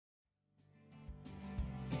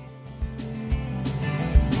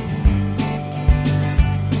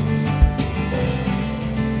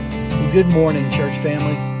Good morning, church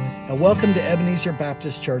family, and welcome to Ebenezer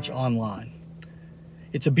Baptist Church Online.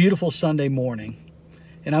 It's a beautiful Sunday morning,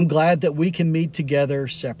 and I'm glad that we can meet together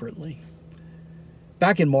separately.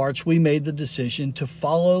 Back in March, we made the decision to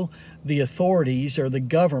follow the authorities or the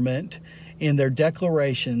government in their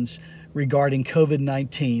declarations regarding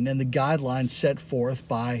COVID-19 and the guidelines set forth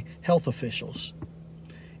by health officials.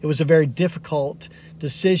 It was a very difficult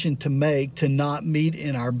decision to make to not meet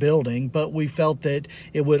in our building, but we felt that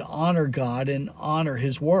it would honor God and honor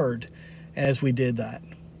His Word as we did that.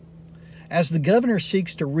 As the governor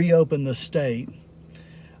seeks to reopen the state,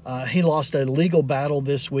 he lost a legal battle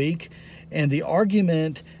this week, and the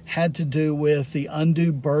argument had to do with the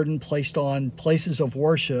undue burden placed on places of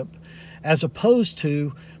worship as opposed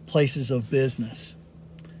to places of business.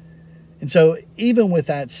 And so even with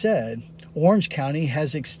that said, Orange County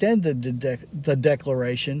has extended the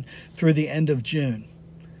declaration through the end of June.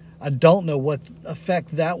 I don't know what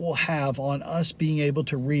effect that will have on us being able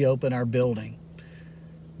to reopen our building.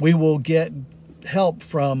 We will get help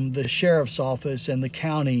from the sheriff's office and the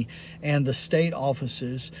county and the state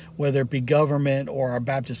offices, whether it be government or our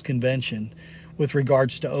Baptist convention, with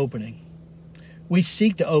regards to opening. We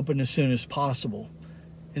seek to open as soon as possible.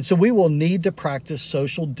 And so we will need to practice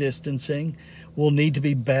social distancing. We'll need to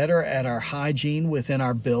be better at our hygiene within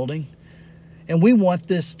our building. And we want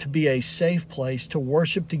this to be a safe place to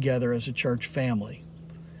worship together as a church family.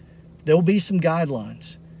 There'll be some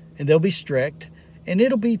guidelines, and they'll be strict, and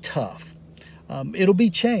it'll be tough. It'll be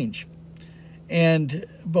change.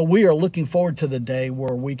 But we are looking forward to the day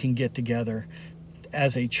where we can get together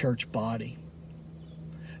as a church body.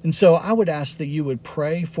 And so I would ask that you would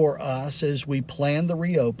pray for us as we plan the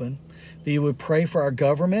reopen, that you would pray for our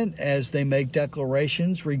government as they make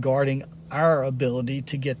declarations regarding our ability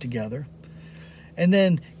to get together, and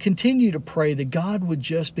then continue to pray that God would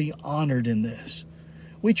just be honored in this.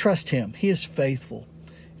 We trust Him. He is faithful.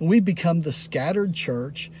 And we become the scattered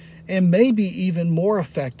church and maybe even more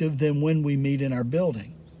effective than when we meet in our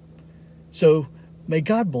building. So may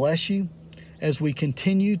God bless you as we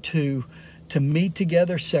continue to meet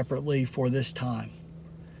together separately for this time.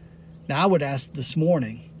 Now, I would ask this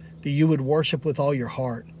morning that you would worship with all your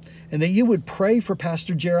heart and that you would pray for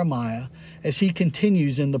Pastor Jeremiah as he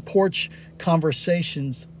continues in the Porch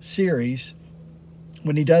Conversations series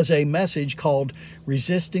when he does a message called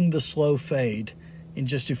Resisting the Slow Fade in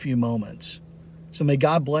just a few moments. So may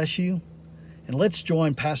God bless you, and let's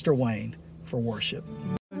join Pastor Wayne for worship.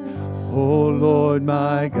 Oh Lord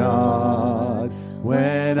my God,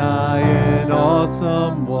 when I in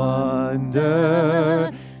awesome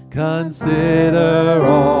wonder consider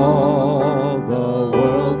all the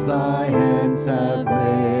worlds thy hands have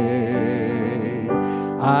made,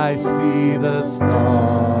 I see the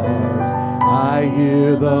stars, I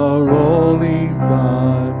hear the rolling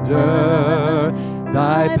thunder,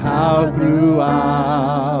 thy power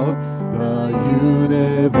throughout the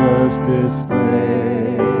universe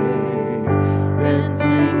displays. Then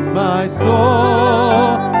sings my soul,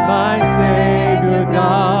 my Savior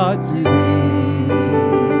God, to thee.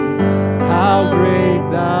 How great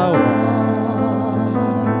thou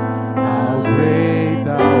art, how great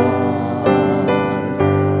thou art.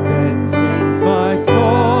 Then sings my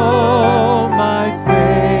soul, my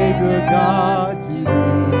Savior God, to thee.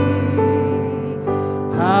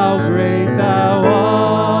 How great thou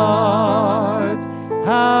art,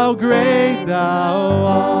 how great thou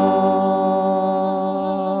art.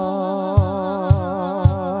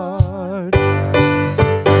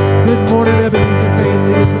 Good morning, Ebenezer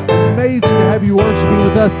family. It's amazing to have you worshiping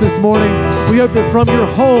with us this morning. We hope that from your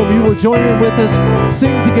home you will join in with us,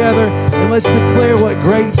 sing together, and let's declare what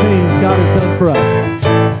great things God has done for us.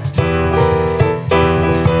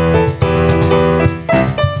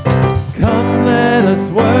 Come, let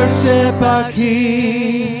us worship our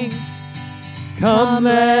King. Come,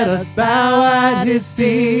 let us bow at His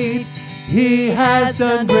feet. He has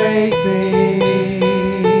done great things.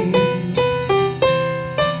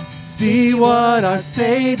 See what our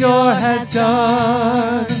Savior has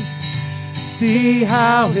done. See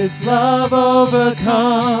how His love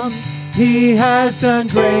overcomes. He has done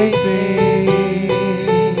great things.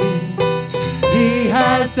 He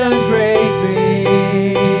has done great things.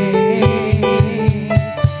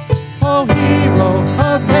 Oh, hero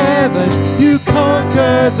of heaven, you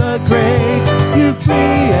conquer the grave. You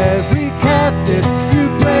free every captive. You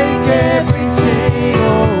break every chain,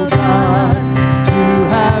 oh God. You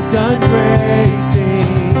have done great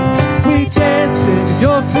things. We dance in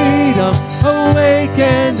your freedom, awake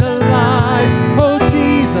and alive. Oh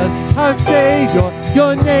Jesus, our Savior,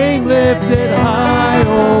 your name lifted high,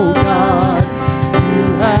 oh God. You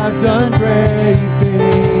have done great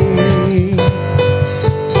things.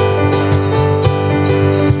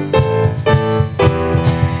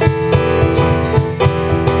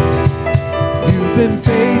 been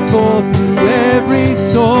faithful through every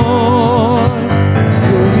storm.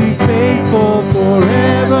 You'll be faithful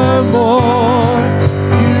forevermore.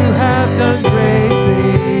 You have done great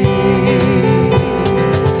things,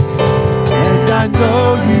 and I know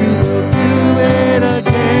you will do it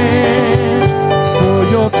again. For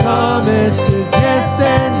your promise is yes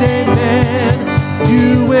and amen. You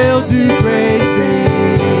will do great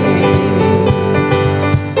things.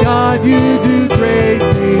 God, you do great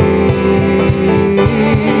things.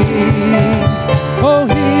 Oh,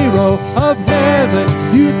 hero of heaven,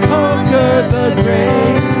 you conquer the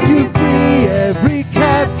grave. You free every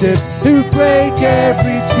captive, you break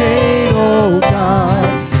every chain. Oh, God,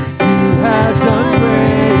 you have done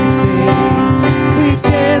great things. We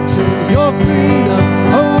dance in your freedom,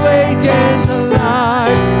 awake and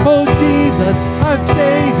alive. Oh, Jesus, our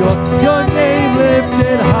Savior, your name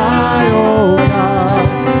lifted high. Oh, God,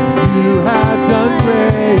 you have done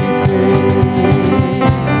great things.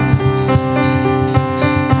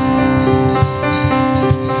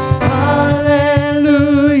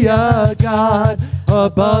 Hallelujah, God,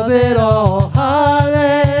 above it all.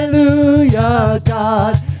 Hallelujah,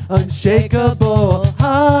 God, unshakable.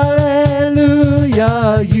 Hallelujah,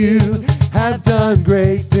 you have done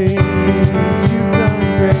great things. You've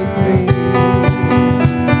done great things.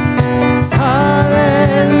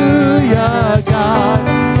 Hallelujah, God,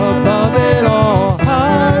 above it all.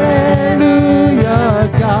 Hallelujah,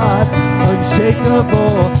 God,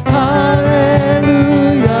 unshakable. Hallelujah,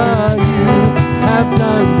 you have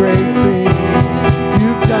done great things.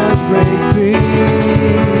 You've done great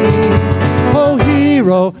things. Oh,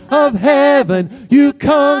 hero of heaven, you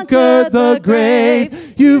conquer the grave.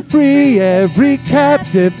 You free every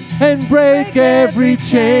captive and break every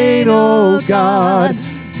chain. Oh, God,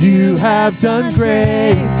 you have done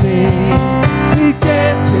great things. We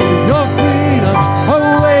dance in your freedom,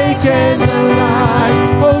 awake and alive.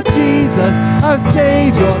 Oh, Jesus, our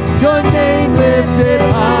Savior, your name lifted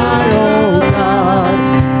high. Oh, God,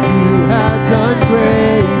 you have done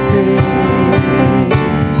great things.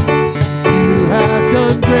 You have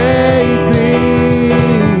done great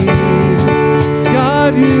things.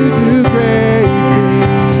 God, you do great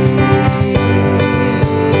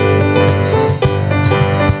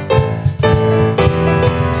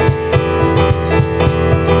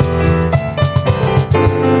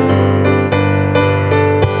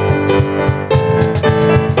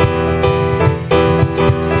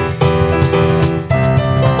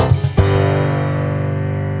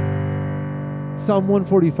Psalm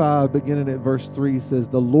 145, beginning at verse 3, says,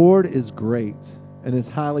 "The Lord is great and is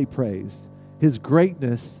highly praised. His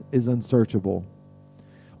greatness is unsearchable.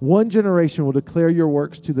 One generation will declare your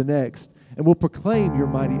works to the next and will proclaim your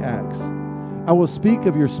mighty acts. I will speak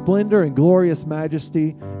of your splendor and glorious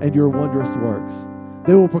majesty and your wondrous works.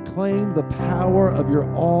 They will proclaim the power of your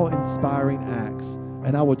awe-inspiring acts,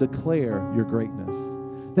 and I will declare your greatness.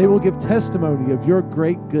 They will give testimony of your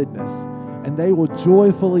great goodness, and they will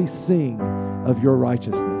joyfully sing of your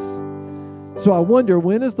righteousness." So I wonder,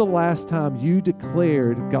 when is the last time you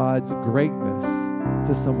declared God's greatness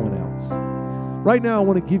to someone else? Right now, I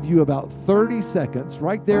want to give you about 30 seconds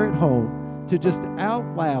right there at home to just out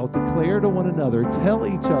loud declare to one another, tell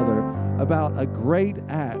each other about a great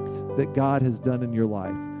act that God has done in your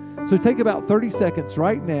life. So take about 30 seconds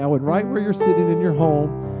right now, and right where you're sitting in your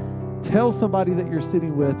home, tell somebody that you're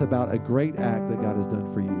sitting with about a great act that God has done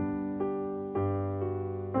for you.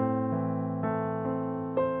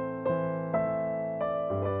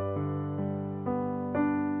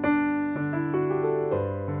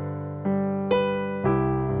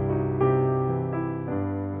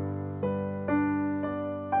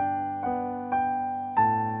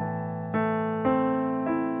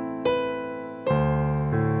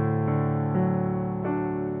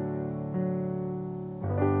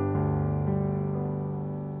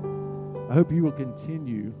 I hope you will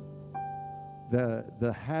continue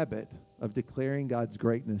the habit of declaring God's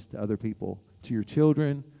greatness to other people, to your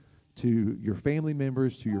children, to your family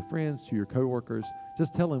members, to your friends, to your coworkers.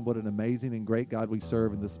 Just tell them what an amazing and great God we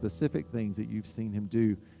serve and the specific things that you've seen him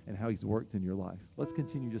do and how he's worked in your life. Let's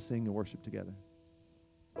continue to sing and worship together.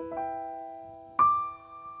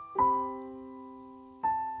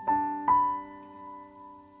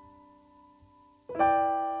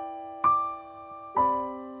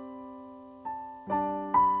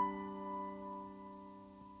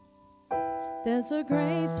 There's a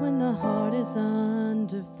grace when the heart is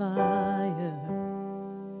under fire.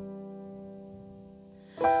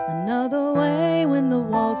 Another way when the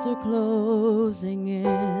walls are closing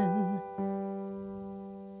in.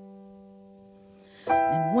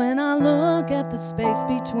 And when I look at the space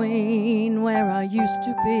between where I used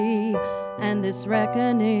to be and this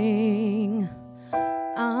reckoning,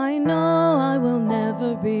 I know I will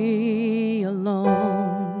never be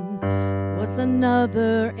alone. Was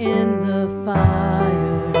another in the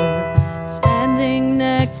fire standing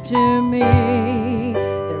next to me.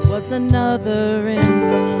 There was another in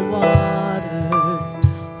the waters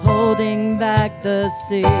holding back the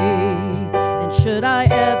sea. And should I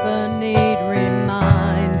ever need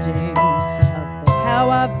reminding of how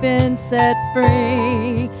I've been set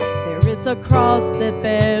free, there is a cross that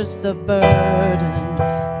bears the burden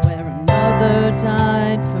where another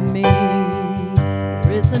died for me.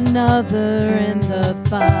 There is another in the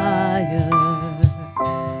fire.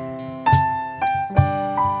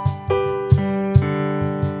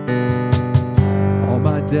 All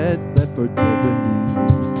my debt left for dead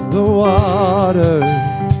beneath the waters.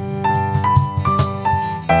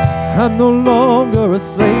 I'm no longer a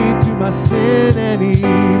slave to my sin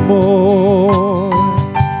anymore.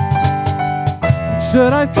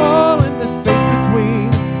 Should I fall in the space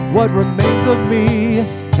between what remains of me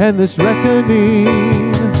and this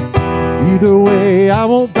reckoning, either way I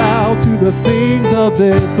won't bow to the things of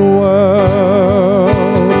this world.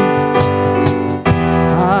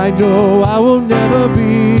 I know I will never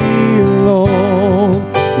be alone.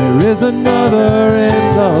 There is another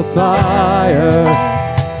in the fire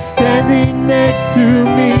standing next to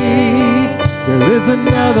me. There is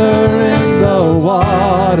another in the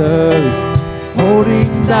waters holding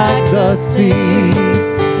back the seas.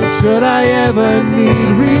 And should I ever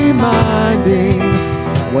need reminding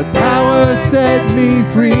what power set me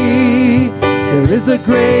free, there is a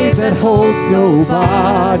grave that holds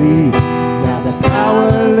nobody. Now the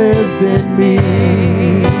power lives in me.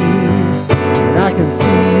 And I can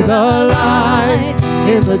see the light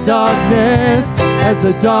in the darkness as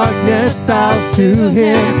the darkness bows to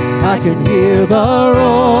Him. I can hear the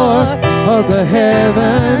roar of the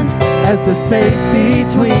heavens as the space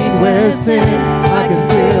between wears thin. I can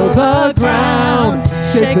feel the ground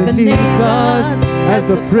shake beneath us as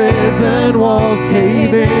the prison walls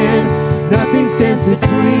cave in. Nothing stands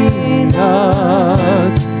between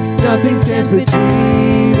us. Nothing stands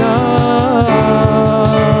between us.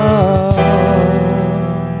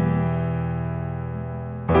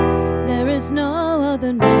 There is no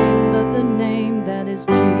other name but the name that is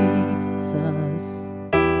Jesus.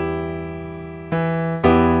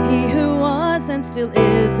 He who was and still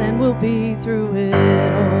is and will be through it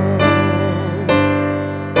all.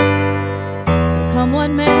 So come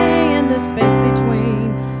what may in the space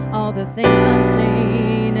between all the things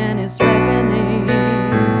unseen and His reckoning,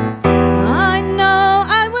 I know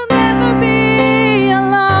I will never be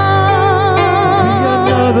alone. Be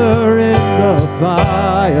another in the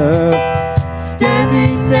fire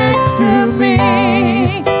standing next to me.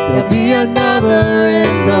 There'll be another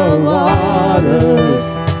in the waters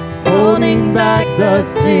holding back the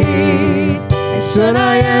seas. And should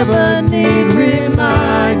I ever need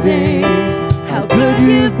reminding how good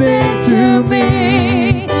You've been to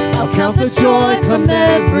me, I'll count the joy come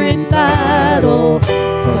every battle,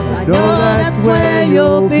 'cause I know that's where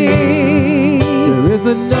You'll be. There is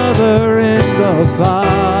another in the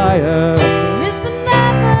fire. There is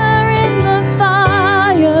another in the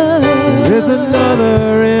fire. There is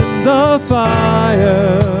another in the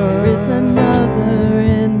fire. There is another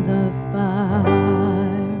in the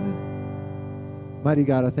fire. Mighty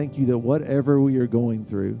God, I thank You that whatever we are going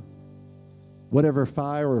through, whatever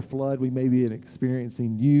fire or flood we may be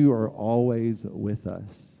experiencing, You are always with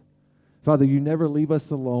us. Father, You never leave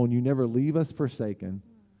us alone. You never leave us forsaken.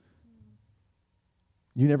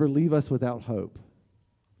 You never leave us without hope.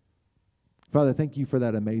 Father, thank You for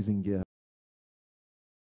that amazing gift.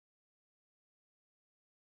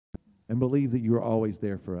 And believe that You are always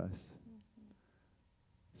there for us.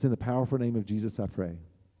 It's in the powerful name of Jesus I pray.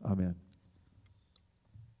 Amen.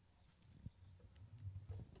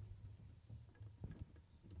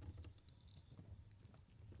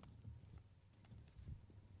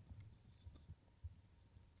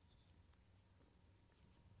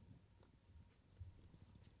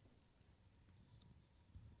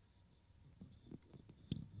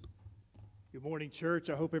 Good morning, church.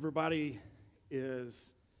 I hope everybody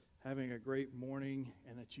is having a great morning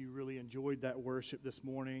and that you really enjoyed that worship this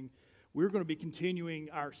morning. We're going to be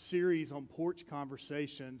continuing our series on porch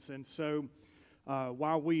conversations. And so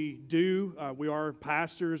while we are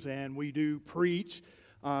pastors and we do preach,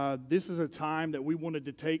 this is a time that we wanted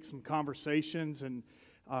to take some conversations and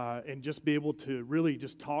just be able to really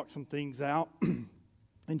just talk some things out.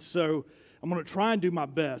 And so I'm going to try and do my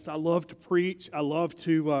best. I love to preach. I love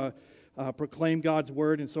to proclaim God's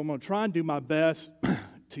word. And so I'm going to try and do my best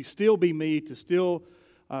to still be me, to still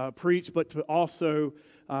preach, but to also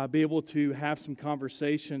be able to have some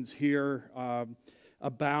conversations here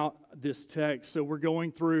about this text. So we're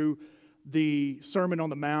going through the Sermon on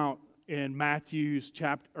the Mount in Matthew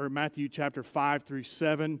chapter 5 through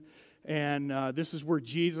 7. And this is where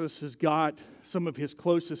Jesus has got some of his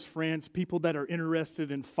closest friends, people that are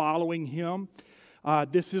interested in following him.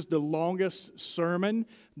 This is the longest sermon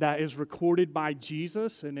that is recorded by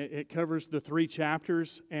Jesus, and it covers the 3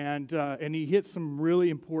 chapters, and he hits some really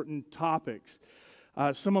important topics.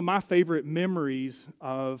 Some of my favorite memories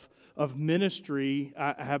of ministry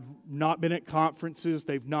have not been at conferences.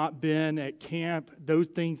 They've not been at camp. Those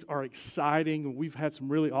things are exciting. We've had some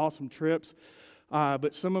really awesome trips.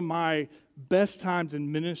 But some of my best times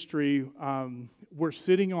in ministry were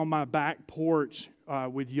sitting on my back porch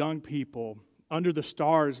with young people under the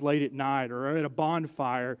stars late at night or at a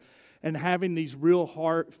bonfire and having these real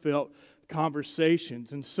heartfelt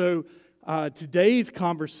conversations. And so today's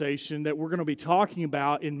conversation that we're going to be talking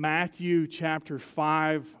about in Matthew chapter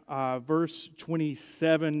 5, verse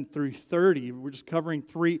 27 through 30, we're just covering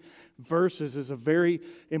 3 verses, is a very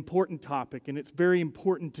important topic, and it's very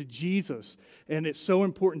important to Jesus, and it's so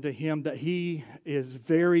important to him that he is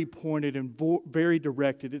very pointed and very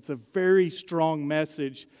directed. It's a very strong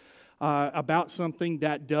message about something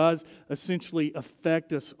that does essentially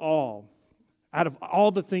affect us all. Out of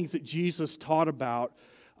all the things that Jesus taught about,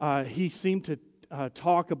 he seemed to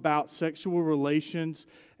talk about sexual relations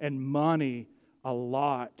and money a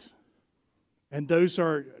lot. And those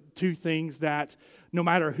are 2 things that no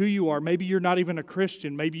matter who you are, maybe you're not even a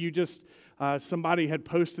Christian, maybe you just, somebody had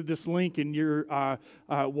posted this link and you're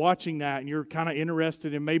watching that and you're kind of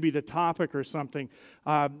interested in maybe the topic or something,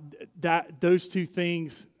 that those 2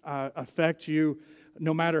 things affect you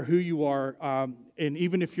no matter who you are. And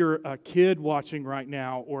even if you're a kid watching right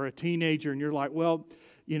now or a teenager and you're like, well,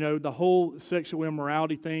 you know, the whole sexual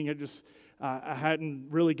immorality thing, I hadn't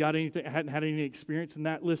really got anything, I hadn't had any experience in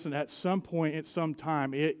that. Listen, at some point, at some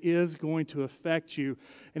time, it is going to affect you.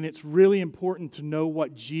 And it's really important to know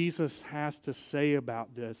what Jesus has to say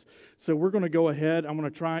about this. So we're going to go ahead. I'm going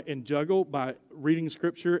to try and juggle by reading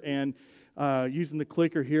Scripture and using the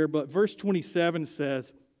clicker here. But verse 27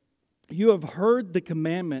 says, "You have heard the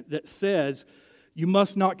commandment that says, 'You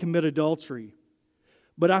must not commit adultery.'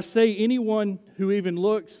 But I say anyone who even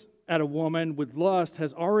looks at a woman with lust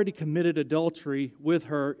has already committed adultery with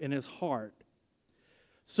her in his heart.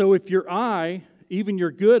 So if your eye, even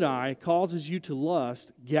your good eye, causes you to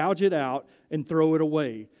lust, gouge it out and throw it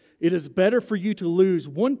away. It is better for you to lose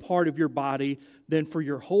one part of your body than for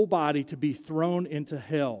your whole body to be thrown into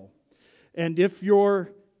hell. And if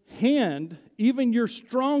your hand, even your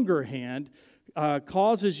stronger hand,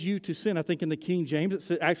 causes you to sin," I think in the King James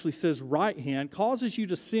it actually says right hand, "causes you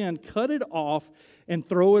to sin, cut it off and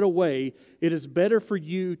throw it away. It is better for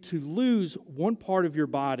you to lose one part of your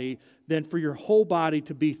body than for your whole body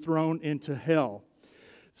to be thrown into hell."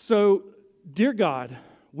 So, dear God,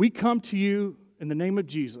 we come to you in the name of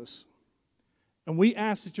Jesus, and we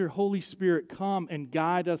ask that your Holy Spirit come and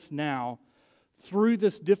guide us now through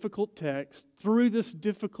this difficult text, through this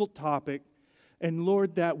difficult topic, and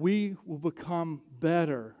Lord, that we will become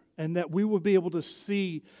better and that we will be able to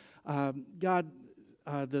see, God,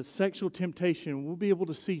 the sexual temptation. We'll be able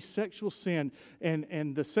to see sexual sin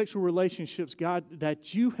and the sexual relationships, God,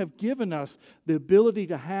 that you have given us the ability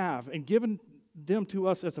to have and given them to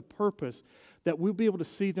us as a purpose, that we'll be able to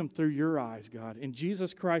see them through your eyes, God. In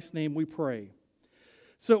Jesus Christ's name we pray.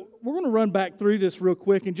 So we're going to run back through this real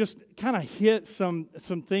quick and just kind of hit some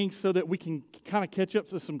things so that we can kind of catch up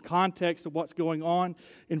to some context of what's going on.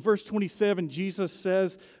 In verse 27, Jesus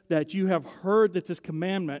says that you have heard that this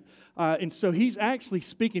commandment, and so he's actually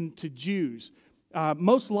speaking to Jews.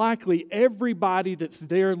 Most likely everybody that's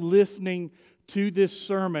there listening to this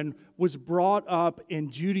sermon was brought up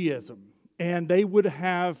in Judaism. And they would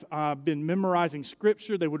have been memorizing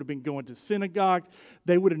Scripture. They would have been going to synagogue.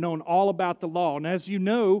 They would have known all about the law. And as you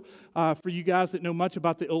know, for you guys that know much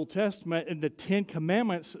about the Old Testament and the 10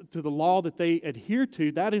 Commandments to the law that they adhere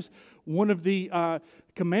to, that is one of the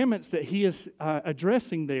commandments that he is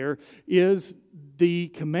addressing there, is the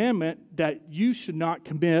commandment that you should not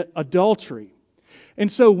commit adultery.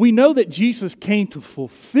 And so we know that Jesus came to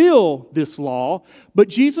fulfill this law, but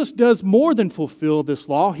Jesus does more than fulfill this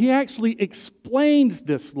law. He actually explains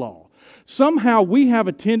this law. Somehow we have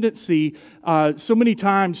a tendency so many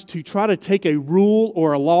times to try to take a rule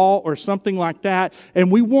or a law or something like that,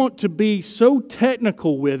 and we want to be so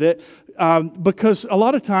technical with it Because a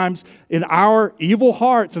lot of times in our evil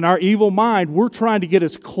hearts and our evil mind, we're trying to get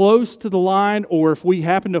as close to the line, or if we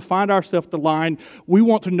happen to find ourselves at the line, we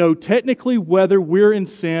want to know technically whether we're in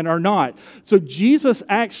sin or not. So Jesus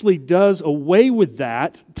actually does away with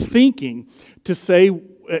that thinking to say,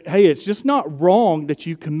 hey, it's just not wrong that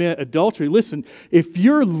you commit adultery. Listen, if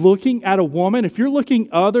you're looking at a woman, if you're looking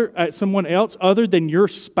at someone else other than your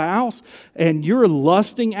spouse, and you're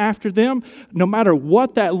lusting after them, no matter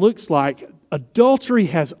what that looks like, adultery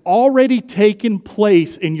has already taken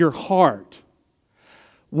place in your heart.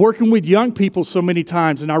 Working with young people so many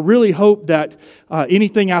times, and I really hope that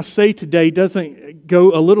anything I say today doesn't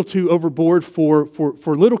go a little too overboard for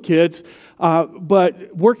little kids,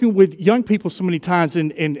 but working with young people so many times,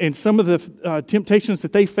 and some of the temptations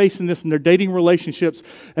that they face in this in their dating relationships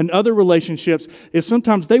and other relationships is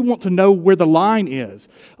sometimes they want to know where the line is.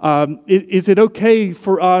 Is it okay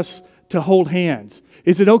for us to hold hands?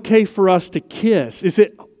 Is it okay for us to kiss? Is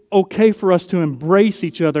it okay for us to embrace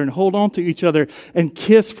each other and hold on to each other and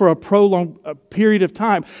kiss for a prolonged period of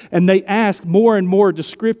time? And they ask more and more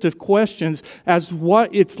descriptive questions as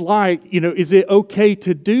what it's like, is it okay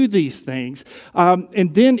to do these things?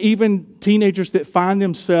 And then even teenagers that find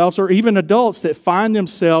themselves, or even adults that find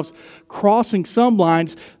themselves crossing some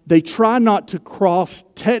lines, they try not to cross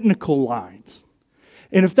technical lines.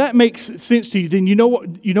 And if that makes sense to you, then you know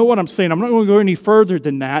what I'm saying. I'm not going to go any further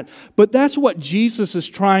than that, but that's what Jesus is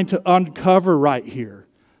trying to uncover right here.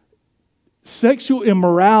 Sexual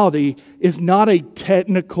immorality is not a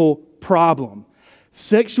technical problem.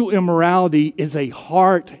 Sexual immorality is a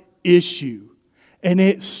heart issue, and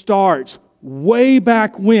it starts way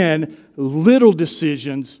back when little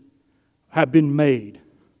decisions have been made.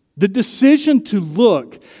 The decision to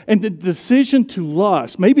look and the decision to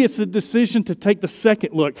lust. Maybe it's the decision to take the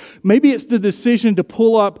second look. Maybe it's the decision to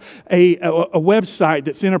pull up a website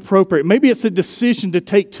that's inappropriate. Maybe it's a decision to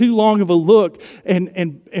take too long of a look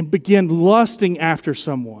and begin lusting after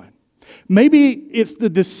someone. Maybe it's the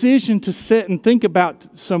decision to sit and think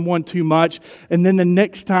about someone too much, and then the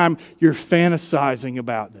next time you're fantasizing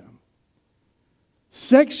about them.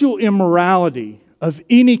 Sexual immorality of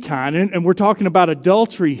any kind, and we're talking about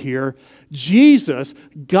adultery here, Jesus,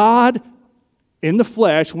 God in the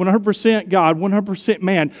flesh, 100% God, 100%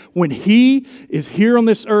 man, when He is here on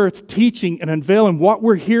this earth teaching and unveiling what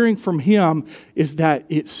we're hearing from Him, is that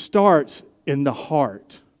it starts in the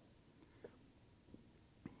heart.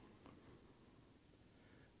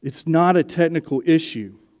 It's not a technical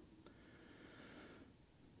issue.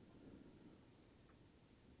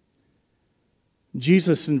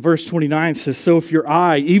 Jesus in verse 29 says, so if your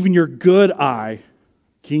eye, even your good eye,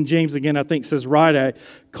 King James again I think says right eye,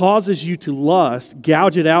 causes you to lust,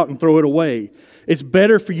 gouge it out and throw it away. It's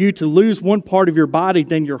better for you to lose one part of your body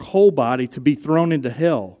than your whole body to be thrown into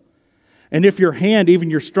hell. And if your hand, even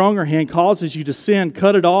your stronger hand, causes you to sin,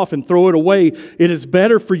 cut it off and throw it away. It is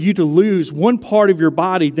better for you to lose one part of your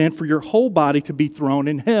body than for your whole body to be thrown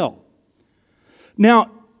in hell.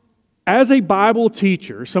 Now, as a Bible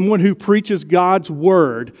teacher, someone who preaches God's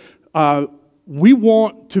Word, we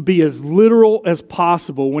want to be as literal as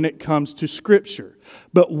possible when it comes to Scripture.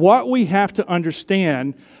 But what we have to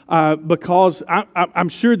understand, because I'm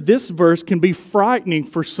sure this verse can be frightening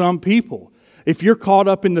for some people. If you're caught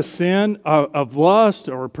up in the sin of lust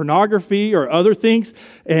or pornography or other things,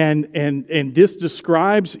 and this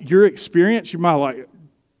describes your experience, you might like,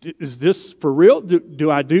 is this for real? Do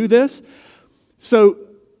I do this? So,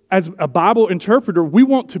 as a Bible interpreter, we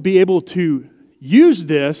want to be able to use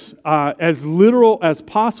this as literal as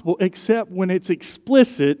possible, except when it's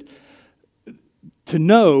explicit, to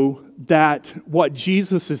know that what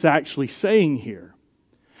Jesus is actually saying here.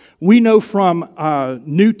 We know from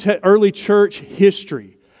early church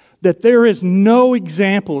history that there is no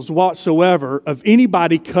examples whatsoever of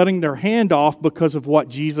anybody cutting their hand off because of what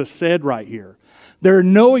Jesus said right here. There are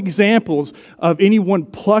no examples of anyone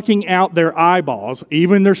plucking out their eyeballs,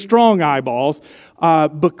 even their strong eyeballs,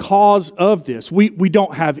 because of this. We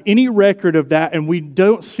don't have any record of that, and we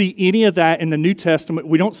don't see any of that in the New Testament.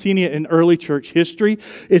 We don't see any in early church history.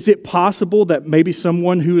 Is it possible that maybe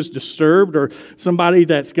someone who is disturbed or somebody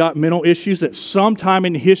that's got mental issues that sometime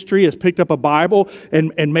in history has picked up a Bible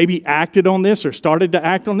and maybe acted on this or started to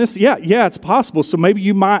act on this? Yeah, it's possible. So maybe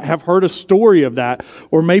you might have heard a story of that,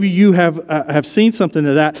 or maybe you have seen something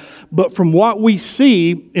of that. But from what we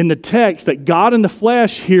see in the text that God in the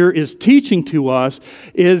flesh here is teaching to us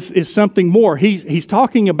is something more. He's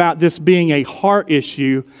talking about this being a heart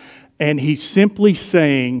issue, and he's simply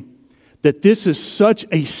saying that this is such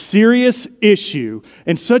a serious issue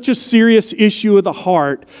and such a serious issue of the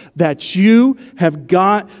heart that you have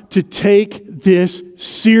got to take this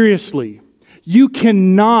seriously. You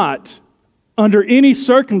cannot, under any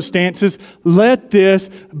circumstances, let this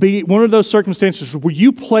be one of those circumstances where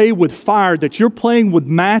you play with fire, that you're playing with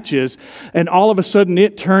matches, and all of a sudden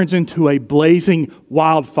it turns into a blazing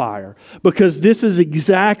wildfire. Because this is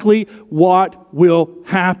exactly what will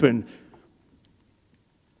happen.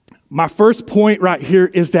 My first point right here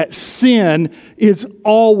is that sin is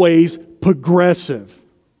always progressive.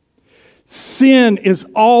 Sin is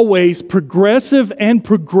always progressive and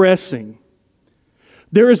progressing.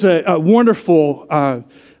 There is a wonderful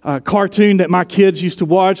cartoon that my kids used to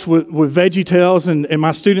watch with VeggieTales, and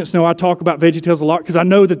my students know I talk about VeggieTales a lot because I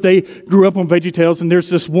know that they grew up on VeggieTales. And there's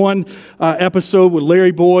this one episode with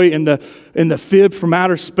Larry Boy and the fib from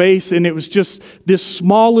outer space, and it was just this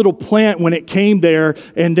small little plant when it came there,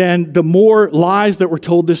 and then the more lies that were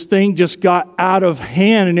told, this thing just got out of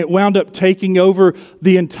hand, and it wound up taking over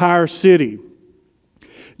the entire city.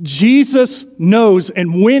 Jesus knows,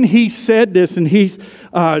 and when he said this, and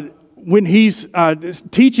when he's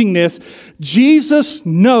teaching this, Jesus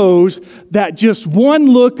knows that just one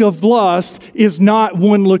look of lust is not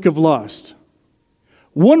one look of lust.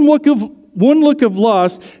 One look of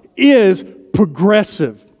lust is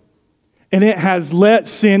progressive, and it has let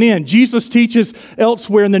sin in. Jesus teaches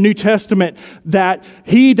elsewhere in the New Testament that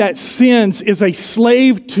he that sins is a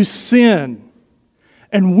slave to sin.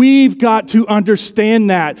 And we've got to understand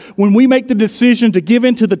that when we make the decision to give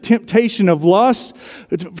in to the temptation of lust,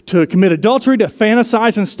 to commit adultery, to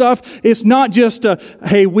fantasize and stuff, it's not just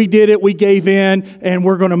hey, we did it, we gave in, and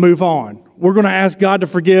we're going to move on. We're going to ask God to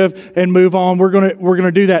forgive and move on. We're going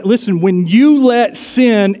to do that. Listen, when you let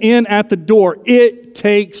sin in at the door, it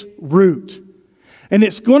takes root. And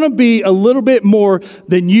it's going to be a little bit more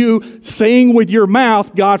than you saying with your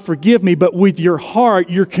mouth, God, forgive me, but with your heart,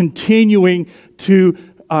 you're continuing to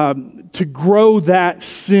grow that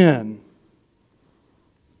sin.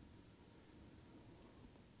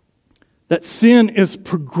 That sin is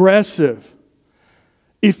progressive.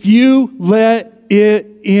 If you let it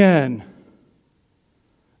in,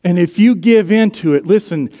 and if you give into it,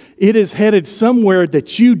 listen, it is headed somewhere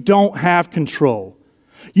that you don't have control.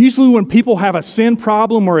 Usually when people have a sin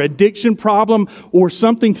problem or addiction problem or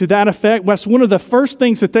something to that effect, that's one of the first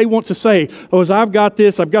things that they want to say, is I've got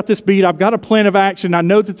this beat, I've got a plan of action, I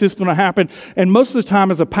know that this is going to happen. And most of the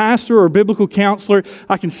time as a pastor or a biblical counselor,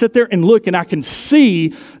 I can sit there and look and I can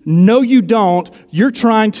see, no you don't, you're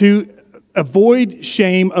trying to avoid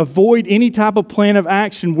shame, avoid any type of plan of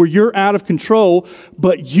action where you're out of control,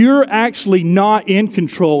 but you're actually not in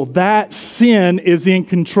control. That sin is in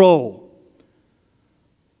control.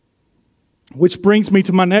 Which brings me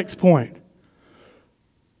to my next point.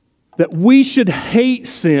 That we should hate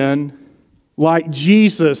sin like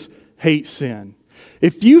Jesus hates sin.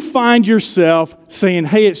 If you find yourself saying,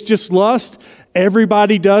 hey, it's just lust,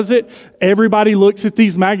 everybody does it, everybody looks at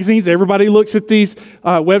these magazines, everybody looks at these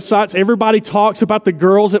websites, everybody talks about the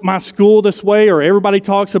girls at my school this way, or everybody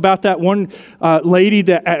talks about that one lady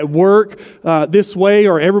that at work this way,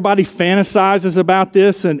 or everybody fantasizes about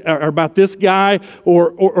this and or about this guy,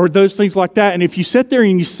 or those things like that. And if you sit there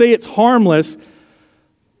and you say it's harmless,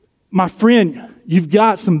 my friend, you've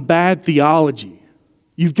got some bad theology.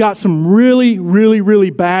 You've got some really, really,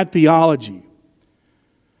 really bad theology.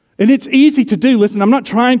 And it's easy to do. Listen, I'm not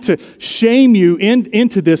trying to shame you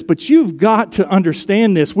into this, but you've got to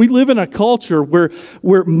understand this. We live in a culture where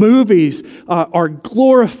movies are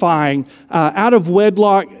glorifying out of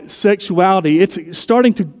wedlock sexuality. It's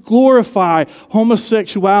starting to glorify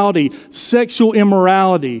homosexuality, sexual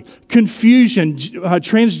immorality, confusion,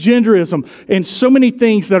 transgenderism, and so many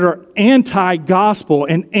things that are anti-gospel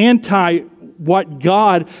and anti what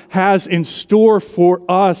God has in store for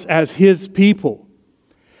us as His people.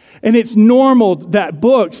 And it's normal that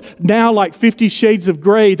books, now like 50 Shades of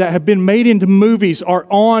Grey, that have been made into movies are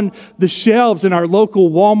on the shelves in our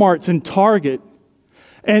local Walmarts and Target.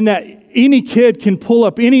 And that any kid can pull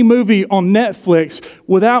up any movie on Netflix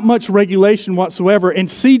without much regulation whatsoever and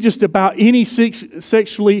see just about any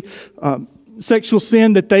sexual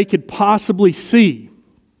sin that they could possibly see.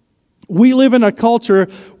 We live in a culture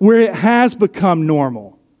where it has become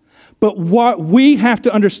normal. But what we have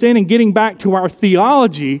to understand, in getting back to our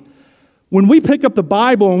theology, when we pick up the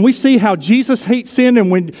Bible and we see how Jesus hates sin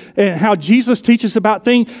and how Jesus teaches about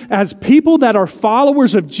things, as people that are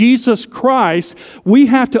followers of Jesus Christ, we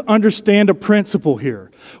have to understand a principle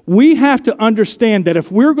here. We have to understand that if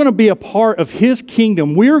we're going to be a part of His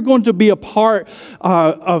kingdom, we're going to be a part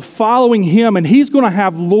of following Him, and He's going to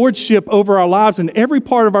have lordship over our lives in every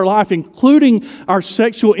part of our life, including our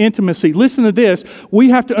sexual intimacy. Listen to this.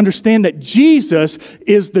 We have to understand that Jesus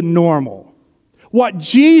is the normal. What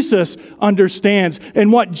Jesus understands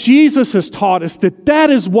and what Jesus has taught us, that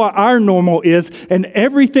is what our normal is, and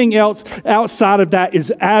everything else outside of that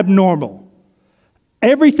is abnormal.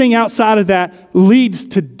 Everything outside of that leads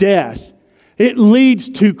to death. It leads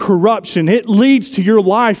to corruption. It leads to your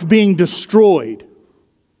life being destroyed.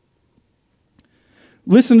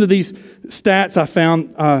 Listen to these stats I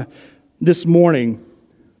found this morning.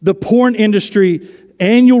 The porn industry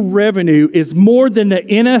annual revenue is more than the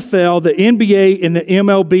NFL, the NBA, and the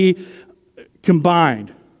MLB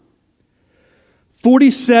combined.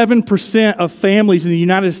 47% of families in the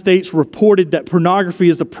United States reported that pornography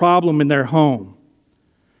is a problem in their home.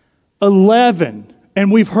 11,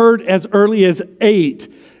 and we've heard as early as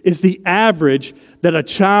 8, is the average that a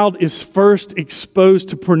child is first exposed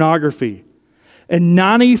to pornography. And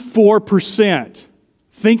 94%,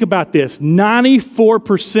 think about this,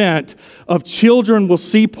 94% of children will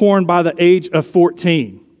see porn by the age of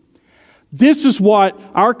 14. This is what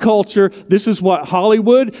our culture, this is what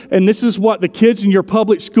Hollywood, and this is what the kids in your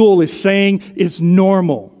public school is saying is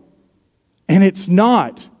normal. And it's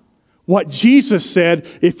not. What Jesus said,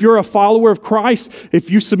 if you're a follower of Christ,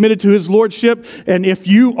 if you submitted to His Lordship, and if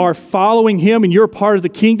you are following Him and you're part of the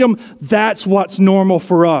kingdom, that's what's normal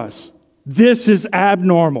for us. This is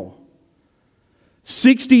abnormal.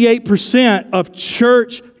 68% of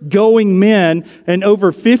church-going men and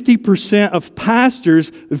over 50% of pastors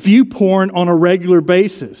view porn on a regular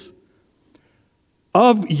basis.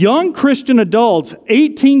 Of young Christian adults,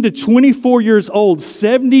 18 to 24 years old,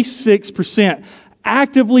 76%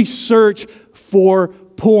 actively search for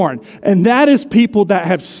porn. And that is people that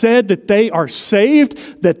have said that they are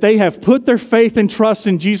saved, that they have put their faith and trust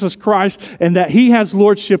in Jesus Christ, and that He has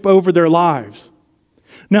lordship over their lives.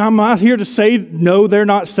 Now, I'm not here to say, no, they're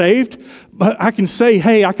not saved, but I can say,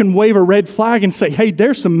 hey, I can wave a red flag and say, hey,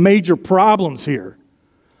 there's some major problems here.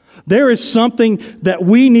 There is something that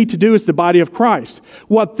we need to do as the body of Christ.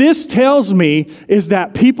 What this tells me is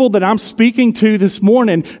that people that I'm speaking to this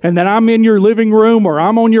morning and that I'm in your living room or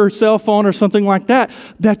I'm on your cell phone or something like that,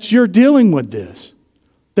 that you're dealing with this.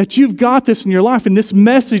 That you've got this in your life, and this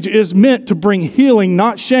message is meant to bring healing,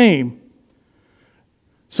 not shame.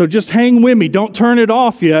 So just hang with me. Don't turn it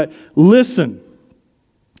off yet. Listen.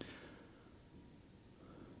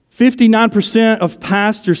 59% of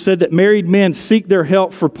pastors said that married men seek their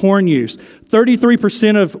help for porn use.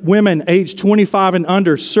 33% of women aged 25 and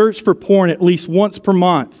under search for porn at least once per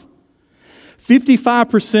month.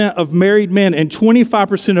 55% of married men and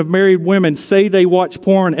 25% of married women say they watch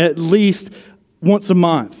porn at least once a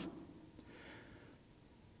month.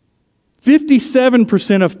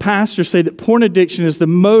 57% of pastors say that porn addiction is the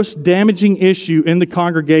most damaging issue in the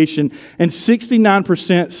congregation, and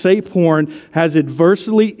 69% say porn has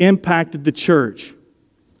adversely impacted the church.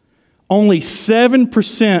 Only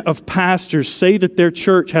 7% of pastors say that their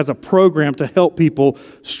church has a program to help people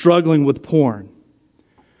struggling with porn.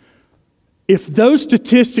 If those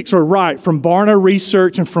statistics are right from Barna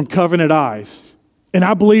Research and from Covenant Eyes, and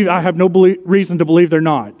I have no reason to believe they're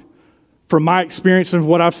not, from my experience and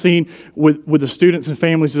what I've seen with the students and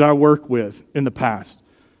families that I work with in the past,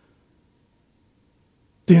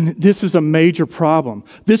 then this is a major problem.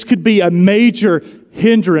 This could be a major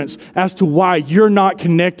hindrance as to why you're not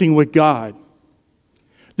connecting with God.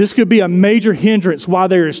 This could be a major hindrance why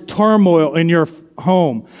there is turmoil in your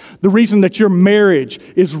home. The reason that your marriage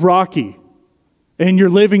is rocky and you're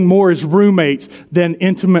living more as roommates than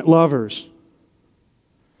intimate lovers.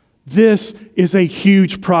 This is a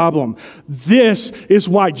huge problem. This is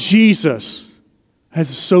why Jesus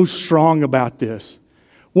is so strong about this.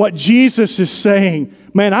 What Jesus is saying,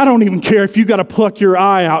 man, I don't even care if you got to pluck your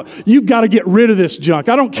eye out. You've got to get rid of this junk.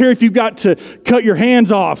 I don't care if you've got to cut your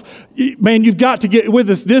hands off. Man, you've got to get with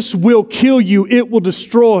this. This will kill you. It will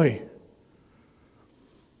destroy.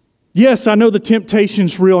 Yes, I know the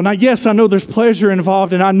temptation's real. Now, yes, I know there's pleasure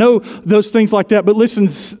involved, and I know those things like that. But listen,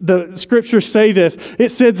 the scriptures say this. It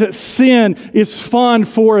says that sin is fun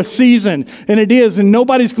for a season, and it is, and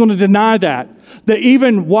nobody's going to deny that. That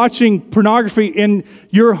even watching pornography in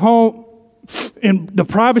your home, in the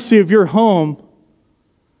privacy of your home,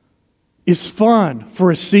 is fun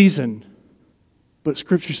for a season. But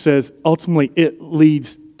scripture says ultimately it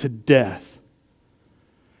leads to death.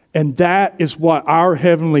 And that is what our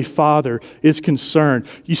Heavenly Father is concerned.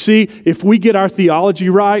 You see, if we get our theology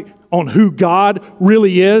right on who God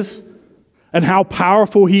really is and how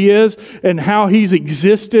powerful He is and how He's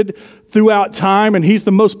existed throughout time and He's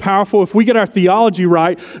the most powerful, if we get our theology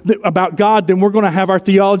right about God, then we're going to have our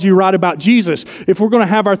theology right about Jesus. If we're going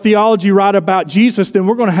to have our theology right about Jesus, then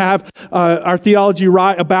we're going to have our theology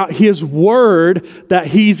right about His Word that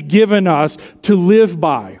He's given us to live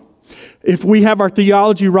by. If we have our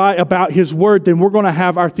theology right about His Word, then we're going to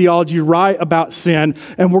have our theology right about sin,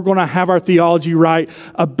 and we're going to have our theology right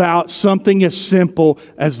about something as simple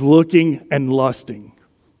as looking and lusting.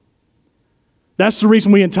 That's the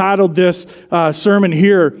reason we entitled this sermon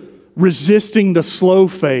here, Resisting the Slow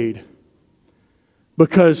Fade.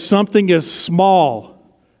 Because something as small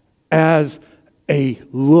as a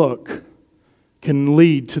look can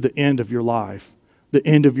lead to the end of your life, the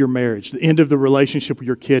end of your marriage, the end of the relationship with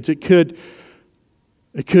your kids. It could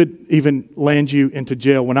even land you into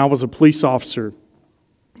jail. When I was a police officer,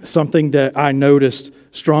 something that I noticed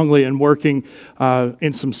strongly in working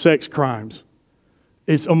in some sex crimes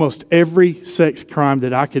is almost every sex crime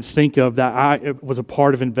that I could think of that I was a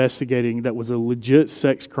part of investigating that was a legit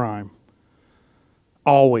sex crime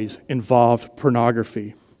always involved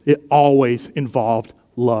pornography. It always involved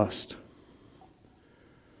lust.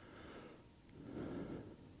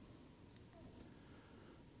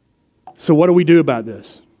 So what do we do about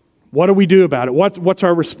this? What do we do about it? What's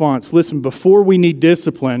our response? Listen, before we need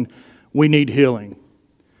discipline, we need healing.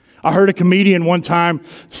 I heard a comedian one time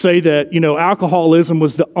say that, alcoholism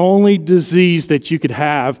was the only disease that you could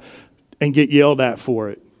have and get yelled at for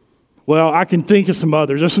it. Well, I can think of some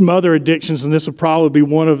others. There's some other addictions, and this would probably be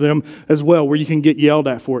one of them as well, where you can get yelled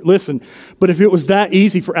at for it. Listen, but if it was that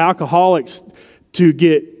easy for alcoholics to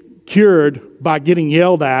get cured by getting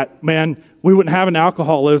yelled at, man, we wouldn't have an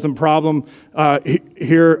alcoholism problem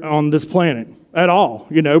here on this planet at all,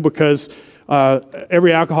 because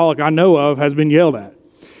every alcoholic I know of has been yelled at.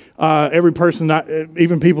 Every person,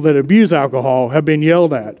 even people that abuse alcohol, have been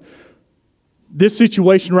yelled at. This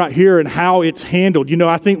situation right here and how it's handled,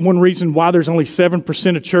 I think one reason why there's only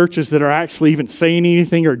 7% of churches that are actually even saying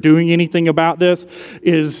anything or doing anything about this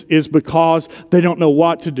is because they don't know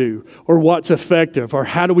what to do or what's effective or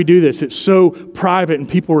how do we do this. It's so private and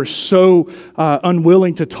people are so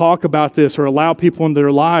unwilling to talk about this or allow people in their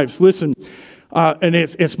lives. Listen, and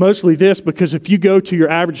it's mostly this, because if you go to your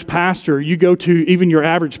average pastor, you go to even your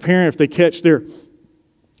average parent, if they catch their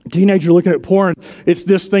teenager looking at porn, it's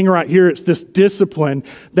this thing right here. It's this discipline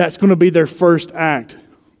that's going to be their first act.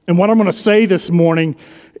 And what I'm going to say this morning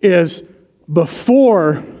is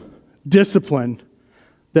before discipline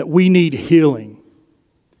that we need healing.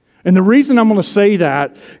 And the reason I'm going to say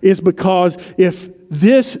that is because if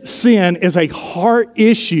this sin is a heart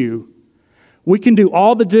issue, we can do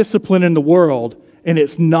all the discipline in the world and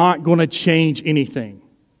it's not going to change anything.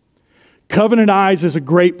 Covenant Eyes is a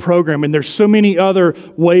great program, and there's so many other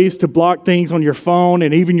ways to block things on your phone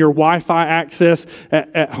and even your Wi-Fi access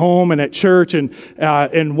at home and at church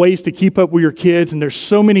and ways to keep up with your kids, and there's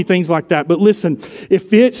so many things like that. But listen,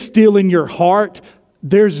 if it's still in your heart,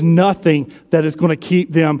 there's nothing that is going to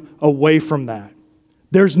keep them away from that.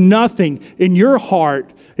 There's nothing in your heart,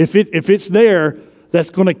 if it's there,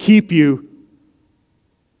 that's going to keep you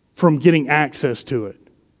from getting access to it.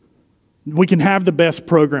 We can have the best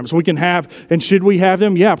programs. We can have, and should we have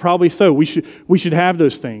them? Yeah, probably so. We should have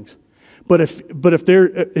those things. But if there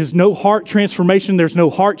is no heart transformation, there's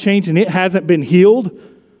no heart change, and it hasn't been healed,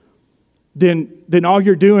 then all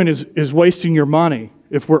you're doing is wasting your money,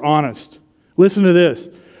 if we're honest. Listen to this.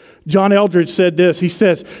 John Eldredge said this. He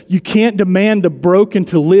says, you can't demand the broken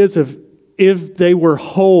to live if they were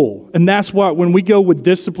whole. And that's what, when we go with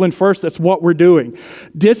discipline first, that's what we're doing.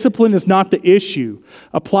 Discipline is not the issue.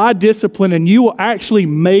 Apply discipline and you will actually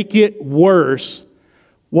make it worse.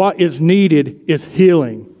 What is needed is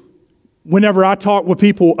healing. Whenever I talk with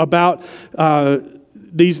people about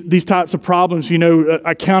these types of problems,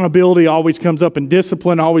 accountability always comes up and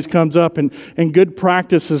discipline always comes up and good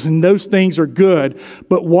practices, and those things are good.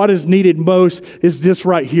 But what is needed most is this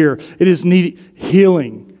right here. It is needed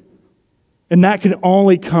healing. And that can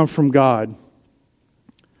only come from God.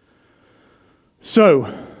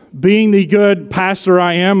 So, being the good pastor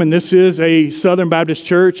I am, and this is a Southern Baptist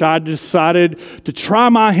church, I decided to try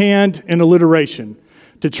my hand in alliteration,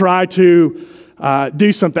 to try to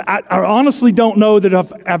do something. I honestly don't know that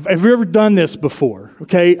I've ever done this before,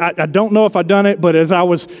 okay? I don't know if I've done it, but as I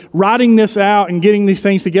was writing this out and getting these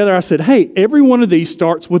things together, I said, hey, every one of these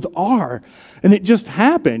starts with R. And it just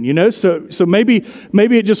happened, So maybe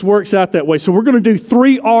it just works out that way. So we're going to do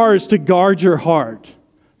 3 R's to guard your heart.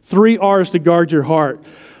 3 R's to guard your heart.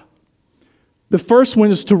 The first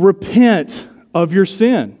one is to repent of your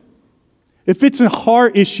sin. If it's a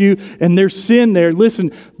heart issue and there's sin there,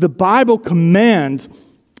 listen, the Bible commands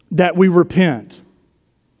that we repent.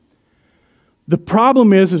 The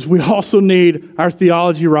problem is we also need our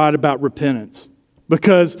theology right about repentance.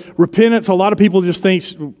 Because repentance, a lot of people just think,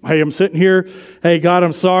 hey, I'm sitting here, hey, God,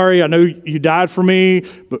 I'm sorry. I know you died for me,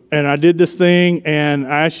 and I did this thing, and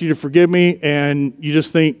I asked you to forgive me, and you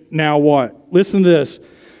just think, now what? Listen to this.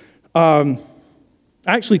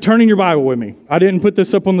 Actually, turn in your Bible with me. I didn't put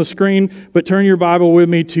this up on the screen, but turn your Bible with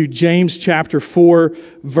me to James chapter 4,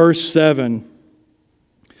 verse 7.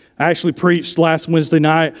 I actually preached last Wednesday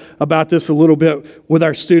night about this a little bit with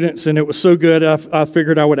our students, and it was so good I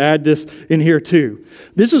figured I would add this in here too.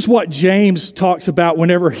 This is what James talks about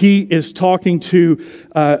whenever he is talking to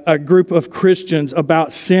a group of Christians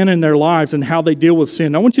about sin in their lives and how they deal with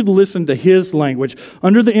sin. I want you to listen to his language.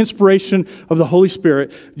 Under the inspiration of the Holy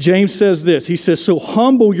Spirit, James says this. He says, so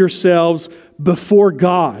humble yourselves before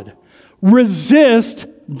God. Resist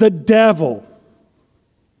the devil.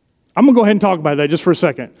 I'm going to go ahead and talk about that just for a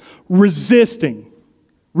second. Resisting.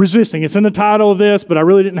 It's in the title of this, but I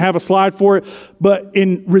really didn't have a slide for it. But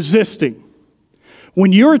in resisting.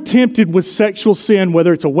 When you're tempted with sexual sin,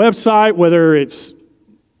 whether it's a website, whether it's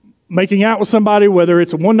making out with somebody, whether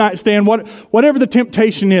it's a one-night stand, whatever the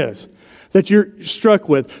temptation is that you're struck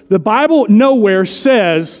with, the Bible nowhere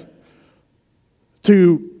says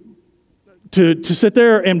to sit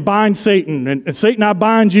there and bind Satan. And Satan, I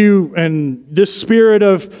bind you, and this spirit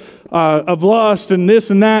of lust and this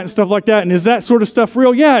and that and stuff like that. And is that sort of stuff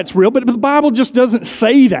real? Yeah, it's real, but the Bible just doesn't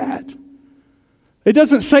say that. It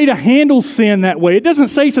doesn't say to handle sin that way. It doesn't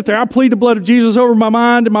say, sit there, I plead the blood of Jesus over my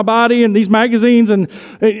mind and my body and these magazines. And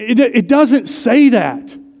it doesn't say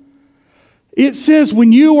that. It says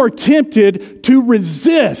when you are tempted to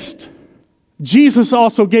resist. Jesus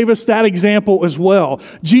also gave us that example as well.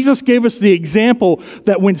 Jesus gave us the example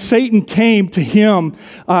that when Satan came to him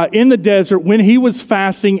in the desert, when he was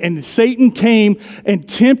fasting, and Satan came and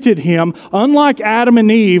tempted him, unlike Adam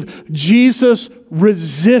and Eve, Jesus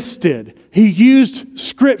resisted. He used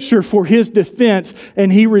Scripture for his defense,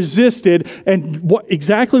 and he resisted. And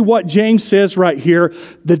exactly what James says right here,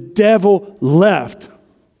 the devil left.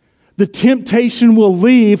 The temptation will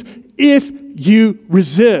leave if you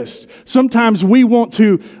resist. Sometimes we want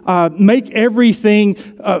to make everything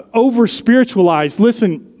over-spiritualized.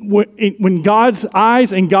 Listen, when God's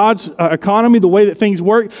eyes and God's economy, the way that things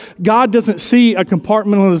work, God doesn't see a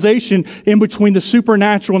compartmentalization in between the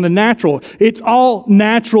supernatural and the natural. It's all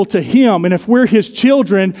natural to Him. And if we're His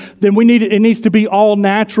children, then it needs to be all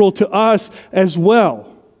natural to us as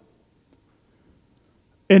well.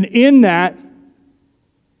 And in that,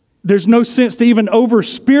 there's no sense to even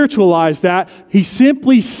over-spiritualize that. He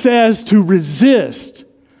simply says to resist.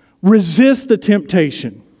 Resist the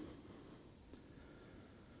temptation.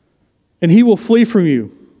 And He will flee from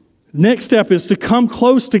you. Next step is to come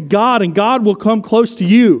close to God, and God will come close to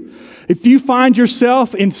you. If you find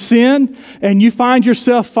yourself in sin and you find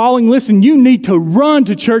yourself falling, listen, you need to run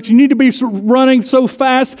to church. You need to be running so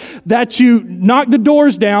fast that you knock the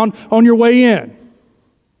doors down on your way in.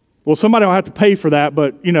 Well, somebody will have to pay for that,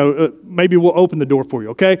 but, maybe we'll open the door for you,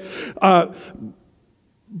 okay?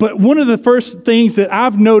 But one of the first things that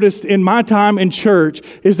I've noticed in my time in church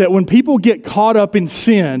is that when people get caught up in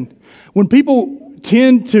sin, when people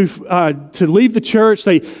tend to leave the church,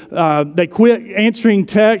 they quit answering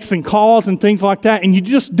texts and calls and things like that, and you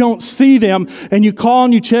just don't see them, and you call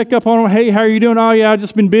and you check up on them, hey, how are you doing? Oh, yeah, I've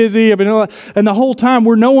just been busy. And the whole time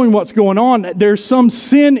we're knowing what's going on, there's some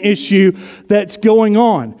sin issue that's going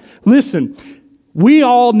on. Listen, we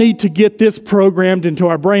all need to get this programmed into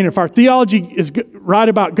our brain. If our theology is right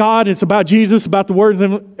about God, it's about Jesus, about the Word,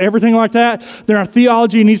 and everything like that, then our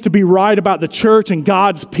theology needs to be right about the church and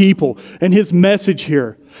God's people and His message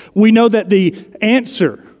here. We know that the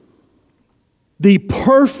answer, the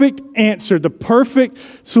perfect answer, the perfect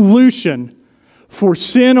solution for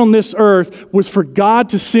sin on this earth was for God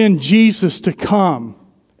to send Jesus to come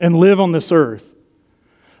and live on this earth.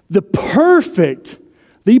 The perfect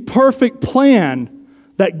plan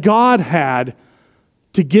that God had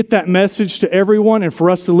to get that message to everyone and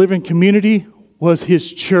for us to live in community was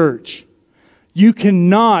His church. You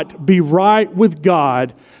cannot be right with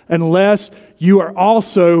God unless you are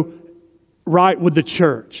also right with the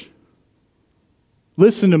church.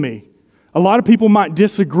 Listen to me. A lot of people might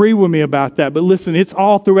disagree with me about that, but listen, it's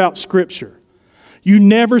all throughout Scripture. You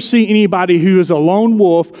never see anybody who is a lone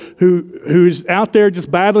wolf who's out there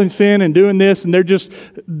just battling sin and doing this, and they're just,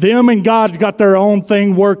 them and God's got their own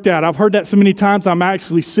thing worked out. I've heard that so many times, I'm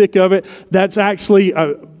actually sick of it. That's actually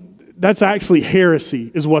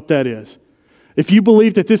heresy is what that is. If you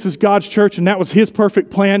believe that this is God's church and that was His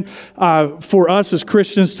perfect plan for us as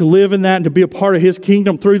Christians to live in that and to be a part of His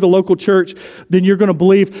kingdom through the local church, then you're going to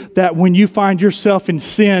believe that when you find yourself in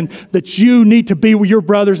sin, that you need to be with your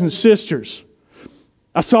brothers and sisters.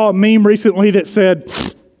 I saw a meme recently that said,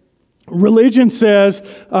 religion says,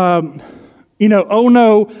 oh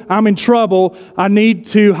no, I'm in trouble. I need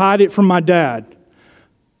to hide it from my dad.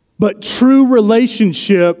 But true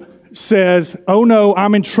relationship says, oh no,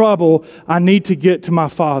 I'm in trouble. I need to get to my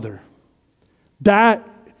Father. That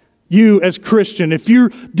you as Christian, if you're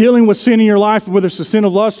dealing with sin in your life, whether it's a sin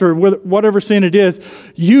of lust or whatever sin it is,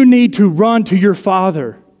 you need to run to your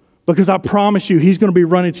Father, because I promise you, He's going to be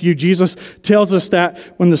running to you. Jesus tells us that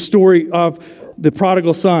when the story of the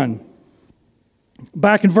prodigal son.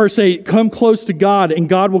 Back in verse 8, come close to God and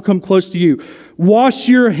God will come close to you. Wash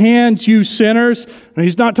your hands, you sinners. And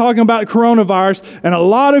He's not talking about coronavirus. And a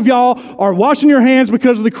lot of y'all are washing your hands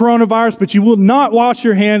because of the coronavirus, but you will not wash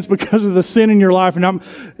your hands because of the sin in your life. And I'm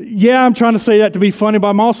trying to say that to be funny, but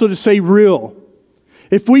I'm also to say real.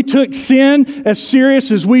 If we took sin as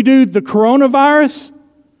serious as we do the coronavirus,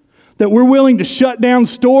 that we're willing to shut down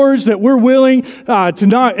stores, that we're willing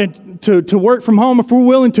to work from home, if we're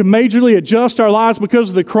willing to majorly adjust our lives because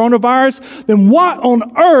of the coronavirus, then what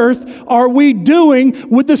on earth are we doing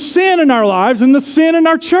with the sin in our lives and the sin in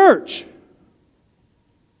our church?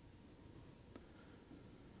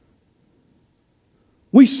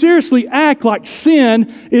 We seriously act like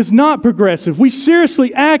sin is not progressive. We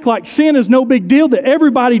seriously act like sin is no big deal, that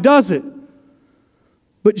everybody does it.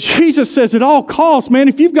 But Jesus says at all costs, man,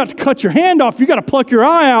 if you've got to cut your hand off, you've got to pluck your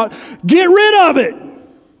eye out, get rid of it.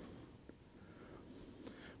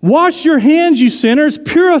 Wash your hands, you sinners.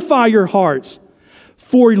 Purify your hearts.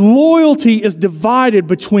 For loyalty is divided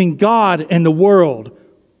between God and the world.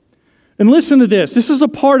 And listen to this. This is a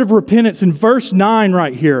part of repentance in verse 9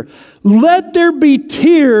 right here. Let there be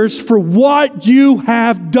tears for what you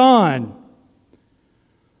have done.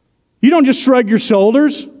 You don't just shrug your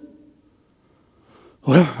shoulders.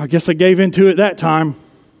 Well, I guess I gave into it that time.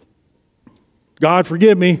 God,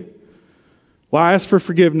 forgive me. Well, I asked for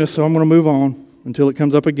forgiveness, so I'm going to move on until it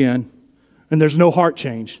comes up again. And there's no heart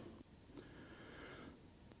change.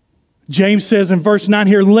 James says in verse 9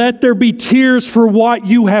 here, let there be tears for what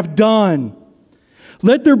you have done.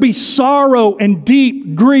 Let there be sorrow and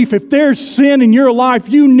deep grief. If there's sin in your life,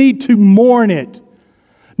 you need to mourn it.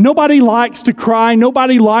 Nobody likes to cry.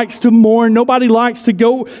 Nobody likes to mourn. Nobody likes to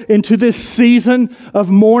go into this season of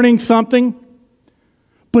mourning something.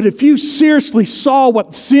 But if you seriously saw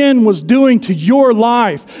what sin was doing to your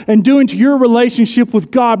life and doing to your relationship with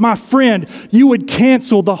God, my friend, you would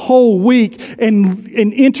cancel the whole week and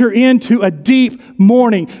enter into a deep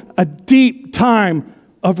mourning, a deep time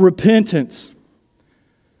of repentance.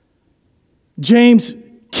 James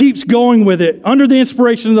keeps going with it under the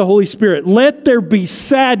inspiration of the Holy Spirit. Let there be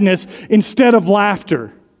sadness instead of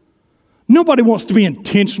laughter. Nobody wants to be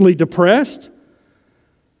intentionally depressed.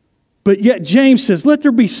 But yet James says, let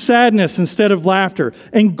there be sadness instead of laughter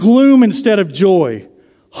and gloom instead of joy.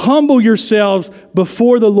 Humble yourselves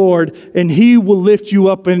before the Lord and He will lift you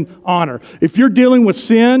up in honor. If you're dealing with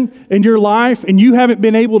sin in your life and you haven't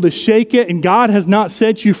been able to shake it and God has not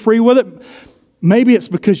set you free with it, maybe it's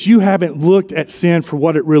because you haven't looked at sin for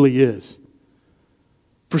what it really is.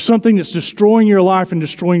 For something that's destroying your life and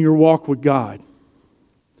destroying your walk with God.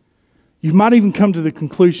 You might even come to the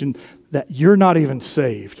conclusion that you're not even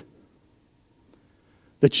saved.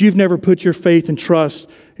 That you've never put your faith and trust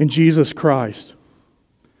in Jesus Christ.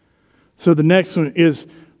 So the next one is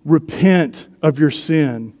repent of your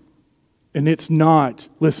sin. And it's not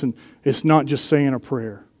just saying a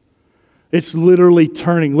prayer. It's literally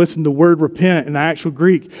turning. Listen, the word repent in the actual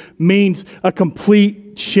Greek means a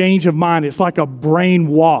complete change of mind. It's like a brain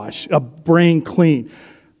wash, a brain clean.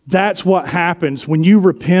 That's what happens when you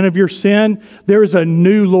repent of your sin. There is a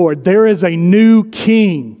new Lord. There is a new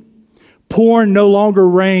King. Porn no longer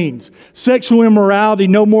reigns. Sexual immorality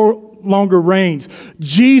no longer reigns.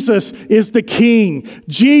 Jesus is the King.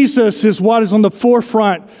 Jesus is what is on the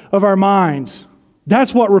forefront of our minds.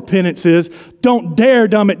 That's what repentance is. Don't dare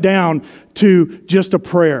dumb it down to just a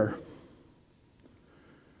prayer.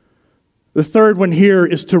 The third one here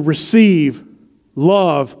is to receive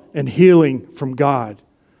love and healing from God.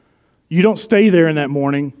 You don't stay there in that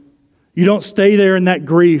mourning. You don't stay there in that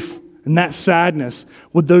grief and that sadness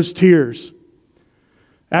with those tears.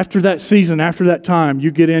 After that season, after that time, you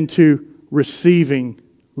get into receiving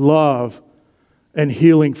love and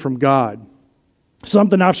healing from God.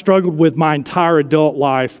 Something I've struggled with my entire adult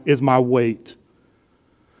life is my weight.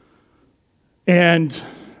 And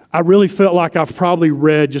I really felt like I've probably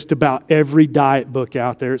read just about every diet book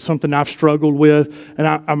out there. It's something I've struggled with, and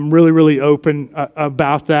I'm really, really open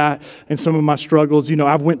about that and some of my struggles. You know,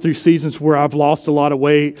 I've went through seasons where I've lost a lot of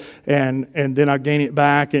weight, and then I gain it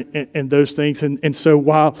back, and those things. And so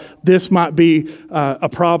while this might be a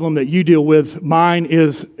problem that you deal with, mine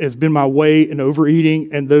has been my weight and overeating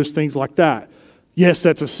and those things like that. Yes,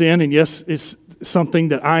 that's a sin, and yes, it's something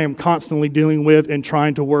that I am constantly dealing with and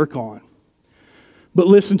trying to work on. But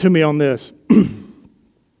listen to me on this.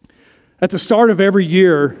 At the start of every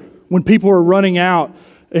year, when people are running out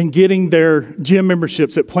and getting their gym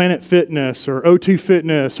memberships at Planet Fitness or O2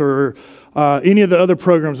 Fitness or any of the other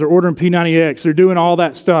programs, they're ordering P90X, they're doing all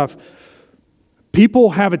that stuff,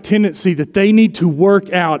 people have a tendency that they need to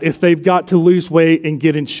work out if they've got to lose weight and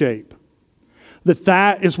get in shape.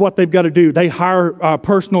 That is what they've got to do. They hire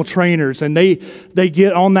personal trainers and they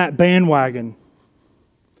get on that bandwagon.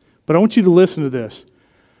 But I want you to listen to this.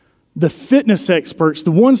 The fitness experts,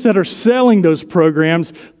 the ones that are selling those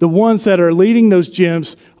programs, the ones that are leading those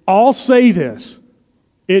gyms, all say this.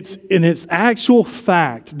 It's actual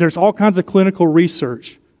fact. There's all kinds of clinical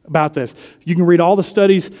research about this. You can read all the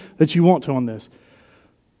studies that you want to on this.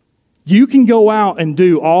 You can go out and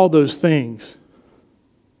do all those things,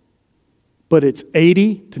 but it's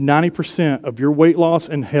 80 to 90% of your weight loss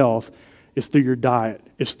and health is through your diet.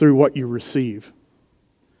 It's through what you receive.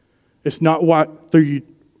 It's not what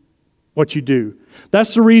you do.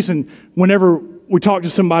 That's the reason whenever we talk to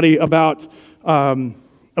somebody about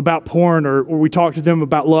porn or we talk to them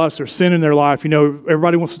about lust or sin in their life, you know,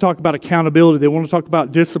 everybody wants to talk about accountability. They want to talk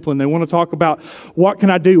about discipline. They want to talk about what can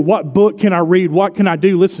I do? What book can I read? What can I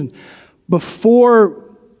do? Listen,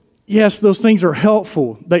 yes, those things are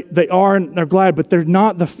helpful. They are, and they're glad, but they're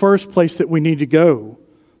not the first place that we need to go.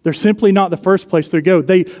 They're simply not the first place to go.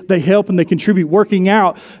 They help and they contribute. Working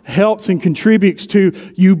out helps and contributes to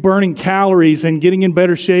you burning calories and getting in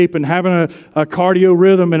better shape and having a cardio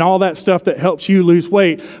rhythm and all that stuff that helps you lose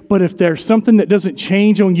weight. But if there's something that doesn't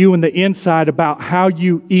change on you on the inside about how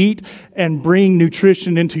you eat and bring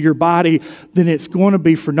nutrition into your body, then it's going to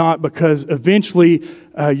be for naught, because eventually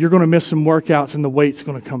you're going to miss some workouts and the weight's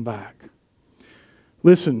going to come back.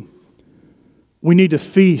 Listen, we need to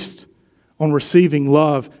feast on receiving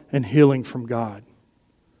love and healing from God.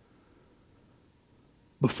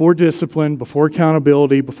 Before discipline, before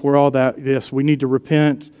accountability, before all that, yes, we need to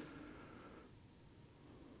repent,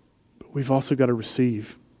 but we've also got to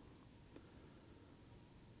receive.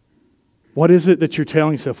 What is it that you're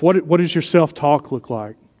telling yourself? What does your self-talk look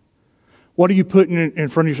like? What are you putting in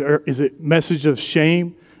front of yourself? Is it message of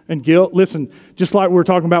shame and guilt? Listen, just like we were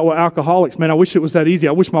talking about with alcoholics, man, I wish it was that easy.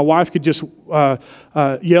 I wish my wife could just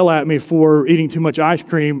yell at me for eating too much ice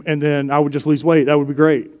cream and then I would just lose weight. That would be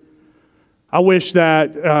great. I wish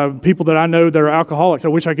that people that I know that are alcoholics, I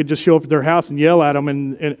wish I could just show up at their house and yell at them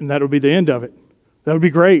and that would be the end of it. That would be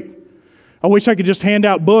great. I wish I could just hand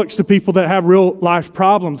out books to people that have real life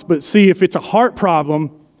problems. But see, if it's a heart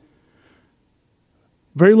problem,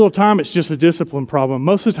 very little time it's just a discipline problem.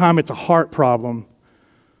 Most of the time it's a heart problem.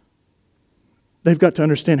 They've got to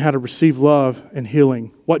understand how to receive love and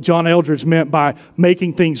healing. What John Eldredge meant by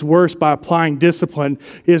making things worse by applying discipline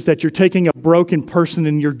is that you're taking a broken person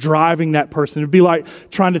and you're driving that person. It'd be like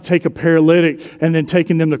trying to take a paralytic and then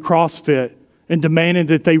taking them to CrossFit and demanding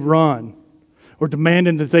that they run, or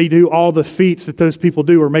demanding that they do all the feats that those people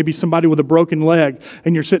do, or maybe somebody with a broken leg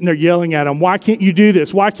and you're sitting there yelling at them, why can't you do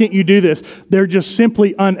this? Why can't you do this? They're just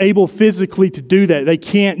simply unable physically to do that. They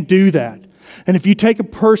can't do that. And if you take a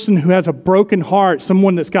person who has a broken heart,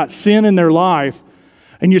 someone that's got sin in their life,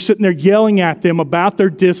 and you're sitting there yelling at them about their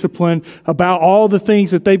discipline, about all the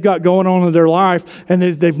things that they've got going on in their life, and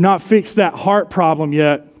they've not fixed that heart problem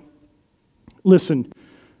yet, listen,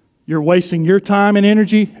 you're wasting your time and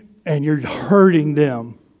energy, and you're hurting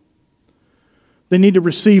them. They need to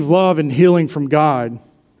receive love and healing from God,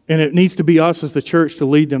 and it needs to be us as the church to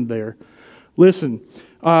lead them there. Listen,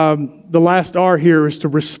 the last R here is to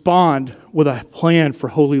respond with a plan for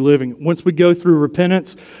holy living. Once we go through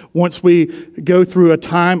repentance, once we go through a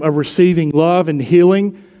time of receiving love and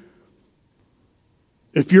healing,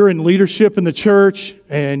 if you're in leadership in the church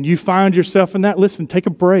and you find yourself in that, listen, take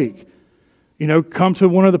a break. You know, come to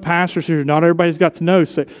one of the pastors here. Not everybody's got to know.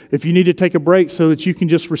 So if you need to take a break so that you can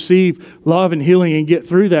just receive love and healing and get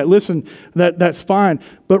through that, listen, that's fine.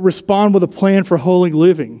 But respond with a plan for holy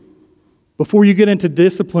living. Before you get into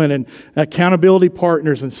discipline and accountability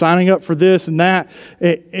partners and signing up for this and that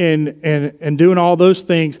and doing all those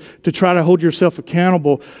things to try to hold yourself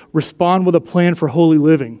accountable, respond with a plan for holy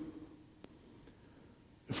living.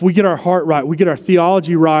 If we get our heart right, we get our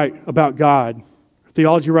theology right about God,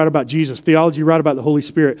 theology right about Jesus, theology right about the Holy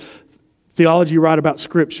Spirit, theology right about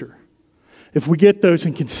Scripture. If we get those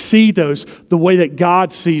and can see those the way that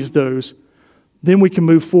God sees those, then we can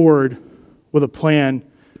move forward with a plan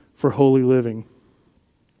for holy living.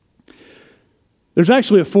 There's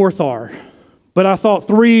actually a fourth R, but I thought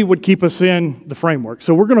 3 would keep us in the framework.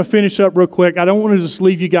 So we're going to finish up real quick. I don't want to just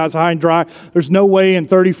leave you guys high and dry. There's no way in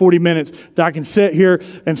 30, 40 minutes that I can sit here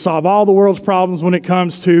and solve all the world's problems when it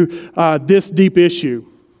comes to this deep issue.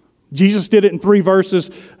 Jesus did it in 3 verses.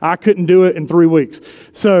 I couldn't do it in 3 weeks.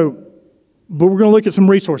 But we're going to look at some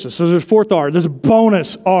resources. So there's a fourth R. There's a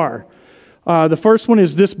bonus R. The first one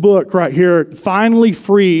is this book right here, Finally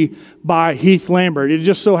Free by Heath Lambert. It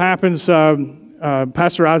just so happens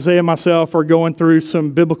Pastor Isaiah and myself are going through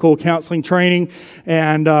some biblical counseling training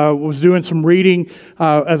and was doing some reading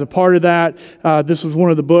as a part of that. This was one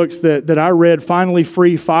of the books that I read, Finally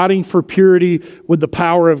Free, Fighting for Purity with the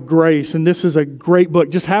Power of Grace. And this is a great book.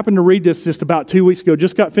 Just happened to read this just about 2 weeks ago.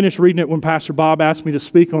 Just got finished reading it when Pastor Bob asked me to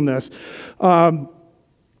speak on this.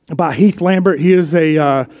 By Heath Lambert. He is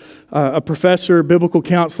a professor of biblical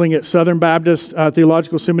counseling at Southern Baptist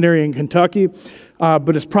Theological Seminary in Kentucky.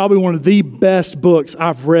 But it's probably one of the best books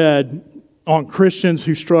I've read on Christians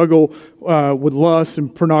who struggle with lust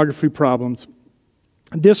and pornography problems.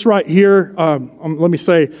 This right here, let me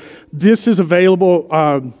say, this is available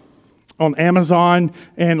on Amazon,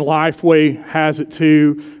 and Lifeway has it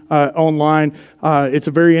too online. It's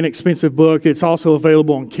a very inexpensive book. It's also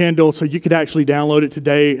available on Kindle, so you could actually download it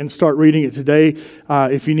today and start reading it today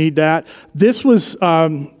if you need that. This was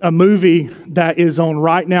a movie that is on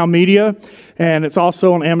Right Now Media, and it's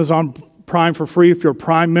also on Amazon Prime for free if you're a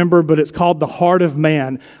Prime member, but it's called The Heart of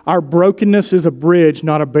Man. Our brokenness is a bridge,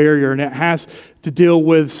 not a barrier, and it has to deal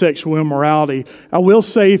with sexual immorality. I will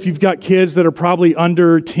say if you've got kids that are probably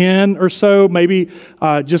under 10 or so, maybe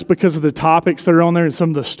just because of the topics that are on there and some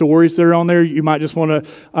of the stories that are on there, you might just want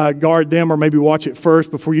to guard them or maybe watch it first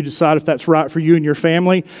before you decide if that's right for you and your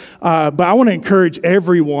family. But I want to encourage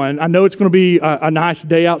everyone. I know it's going to be a nice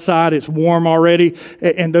day outside. It's warm already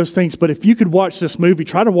and those things. But if you could watch this movie,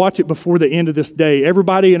 try to watch it before the end of this day.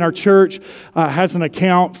 Everybody in our church has an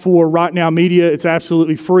account for Right Now Media. It's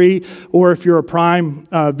absolutely free. Or if you're a Prime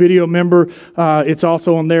Video member, it's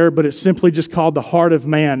also on there, but it's simply just called The Heart of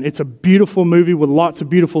Man. It's a beautiful movie with lots of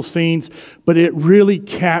beautiful scenes, but it really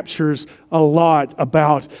captures a lot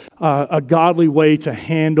about a godly way to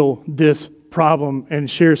handle this problem and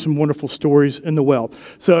share some wonderful stories in the well.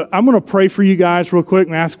 So I'm going to pray for you guys real quick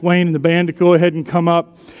and ask Wayne and the band to go ahead and come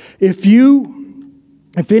up. If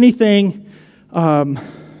anything,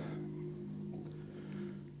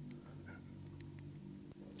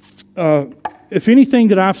 if anything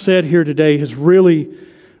that I've said here today has really,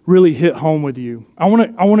 really hit home with you, I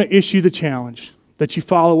want to issue the challenge that you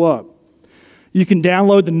follow up. You can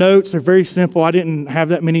download the notes. They're very simple. I didn't have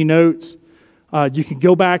that many notes. You can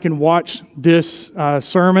go back and watch this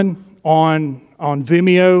sermon on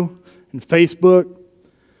Vimeo and Facebook.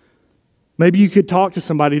 Maybe you could talk to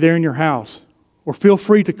somebody there in your house. Or feel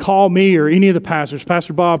free to call me or any of the pastors,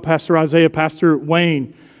 Pastor Bob, Pastor Isaiah, Pastor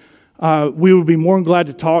Wayne. We would be more than glad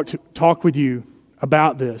to talk with you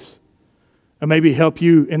about this and maybe help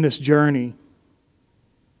you in this journey.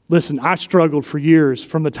 Listen, I struggled for years.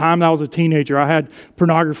 From the time that I was a teenager, I had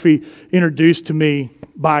pornography introduced to me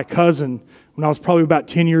by a cousin when I was probably about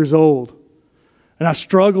 10 years old. And I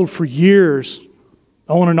struggled for years,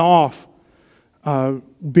 on and off,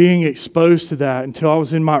 being exposed to that until I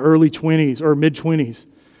was in my early 20s or mid-20s.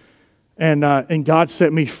 And God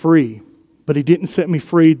set me free. But He didn't set me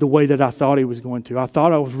free the way that I thought He was going to. I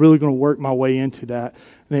thought I was really going to work my way into that.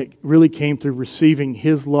 And it really came through receiving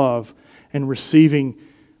His love and receiving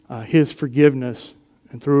His forgiveness.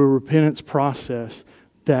 And through a repentance process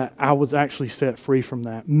that I was actually set free from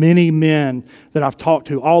that. Many men that I've talked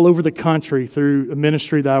to all over the country through a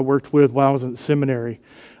ministry that I worked with while I was in the seminary,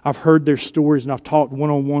 I've heard their stories and I've talked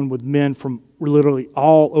one-on-one with men from literally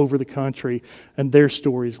all over the country and their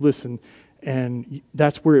stories. Listen, and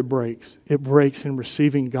that's where it breaks. It breaks in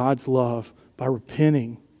receiving God's love by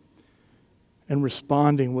repenting and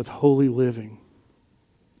responding with holy living.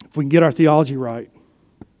 If we can get our theology right,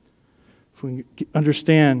 if we can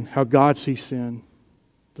understand how God sees sin,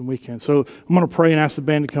 then we can. So I'm going to pray and ask the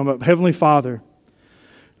band to come up. Heavenly Father,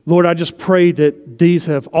 Lord, I just pray that these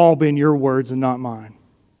have all been your words and not mine.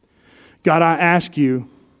 God, I ask you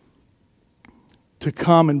to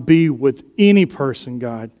come and be with any person,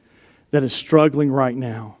 God, that is struggling right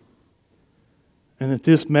now, and that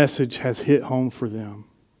this message has hit home for them.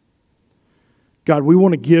 God, we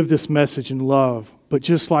want to give this message in love, but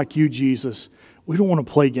just like you, Jesus, we don't want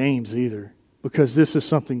to play games either, because this is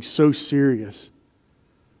something so serious.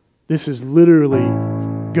 This is literally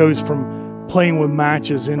goes from playing with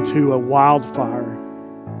matches into a wildfire.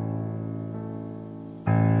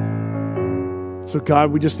 So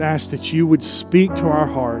God, we just ask that you would speak to our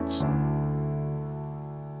hearts.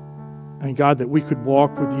 And God, that we could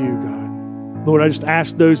walk with you, God. Lord, I just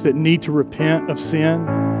ask those that need to repent of sin,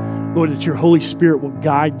 Lord, that your Holy Spirit will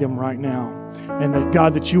guide them right now. And that,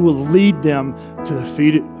 God, that you will lead them to the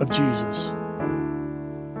feet of Jesus.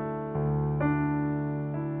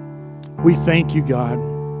 We thank you, God.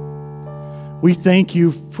 We thank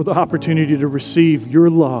you for the opportunity to receive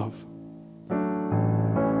your love,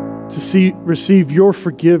 to receive your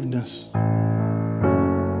forgiveness,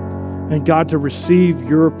 and God, to receive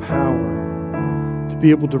your power to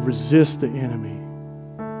be able to resist the enemy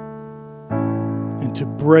and to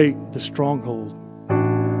break the stronghold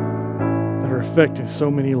that are affecting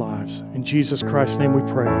so many lives. In Jesus Christ's name we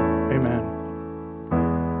pray. Amen.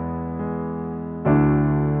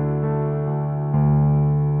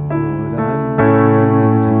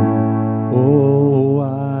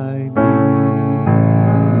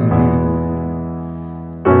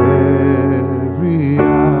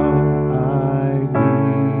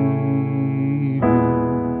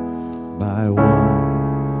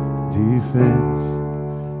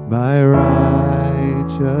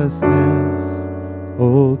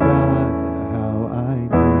 Oh God, how I need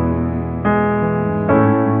you.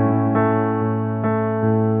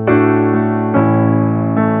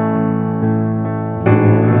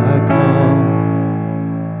 Lord, I come,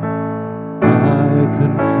 I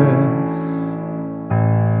confess,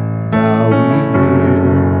 bowing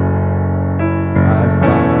here, I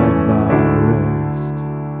find my rest.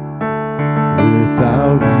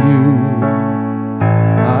 Without you,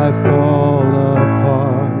 I fall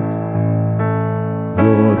apart.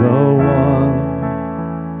 You're the one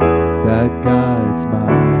that guides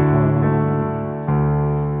my heart.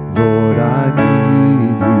 Lord, I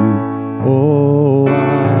need you. Oh, I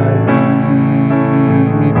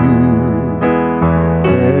need you.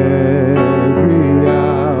 Every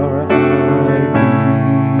hour I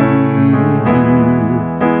need you.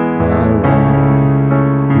 My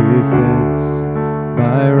one defense,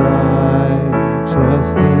 my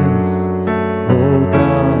righteousness. Oh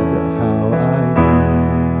God, how I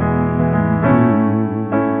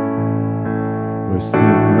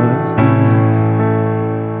sin runs deep,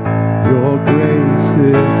 your grace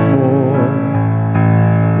is more.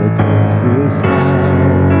 Where grace is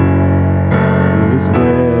found is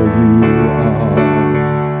where you are.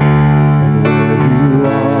 And where you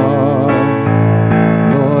are,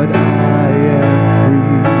 Lord, I am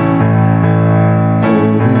free.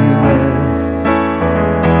 Holiness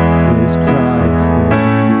is Christ in me.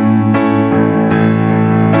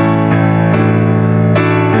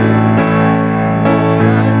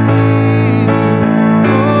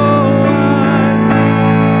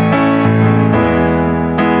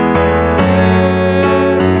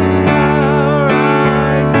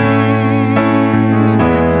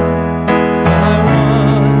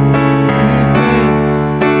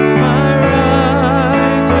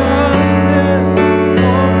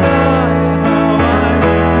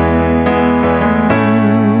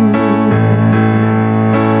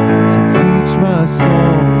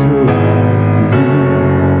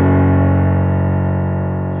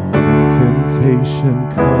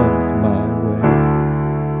 Comes my way,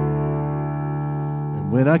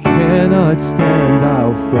 and when I cannot stand,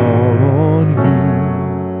 I'll fall on you.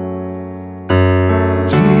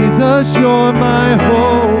 Jesus, you're my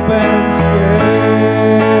hope and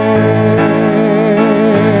strength.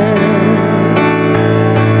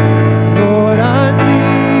 Lord, I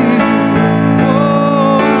need you.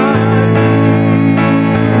 Oh, I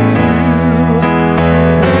need you.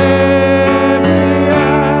 Every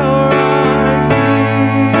hour I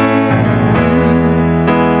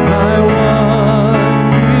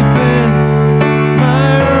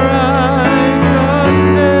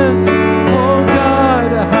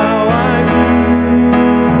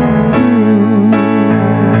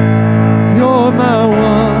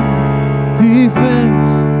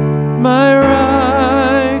my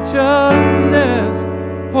righteousness,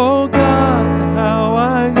 oh God, how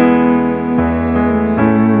I need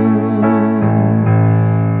you.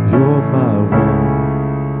 You're my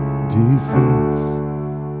one defense,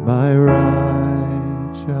 my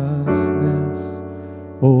righteousness,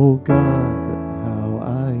 oh God.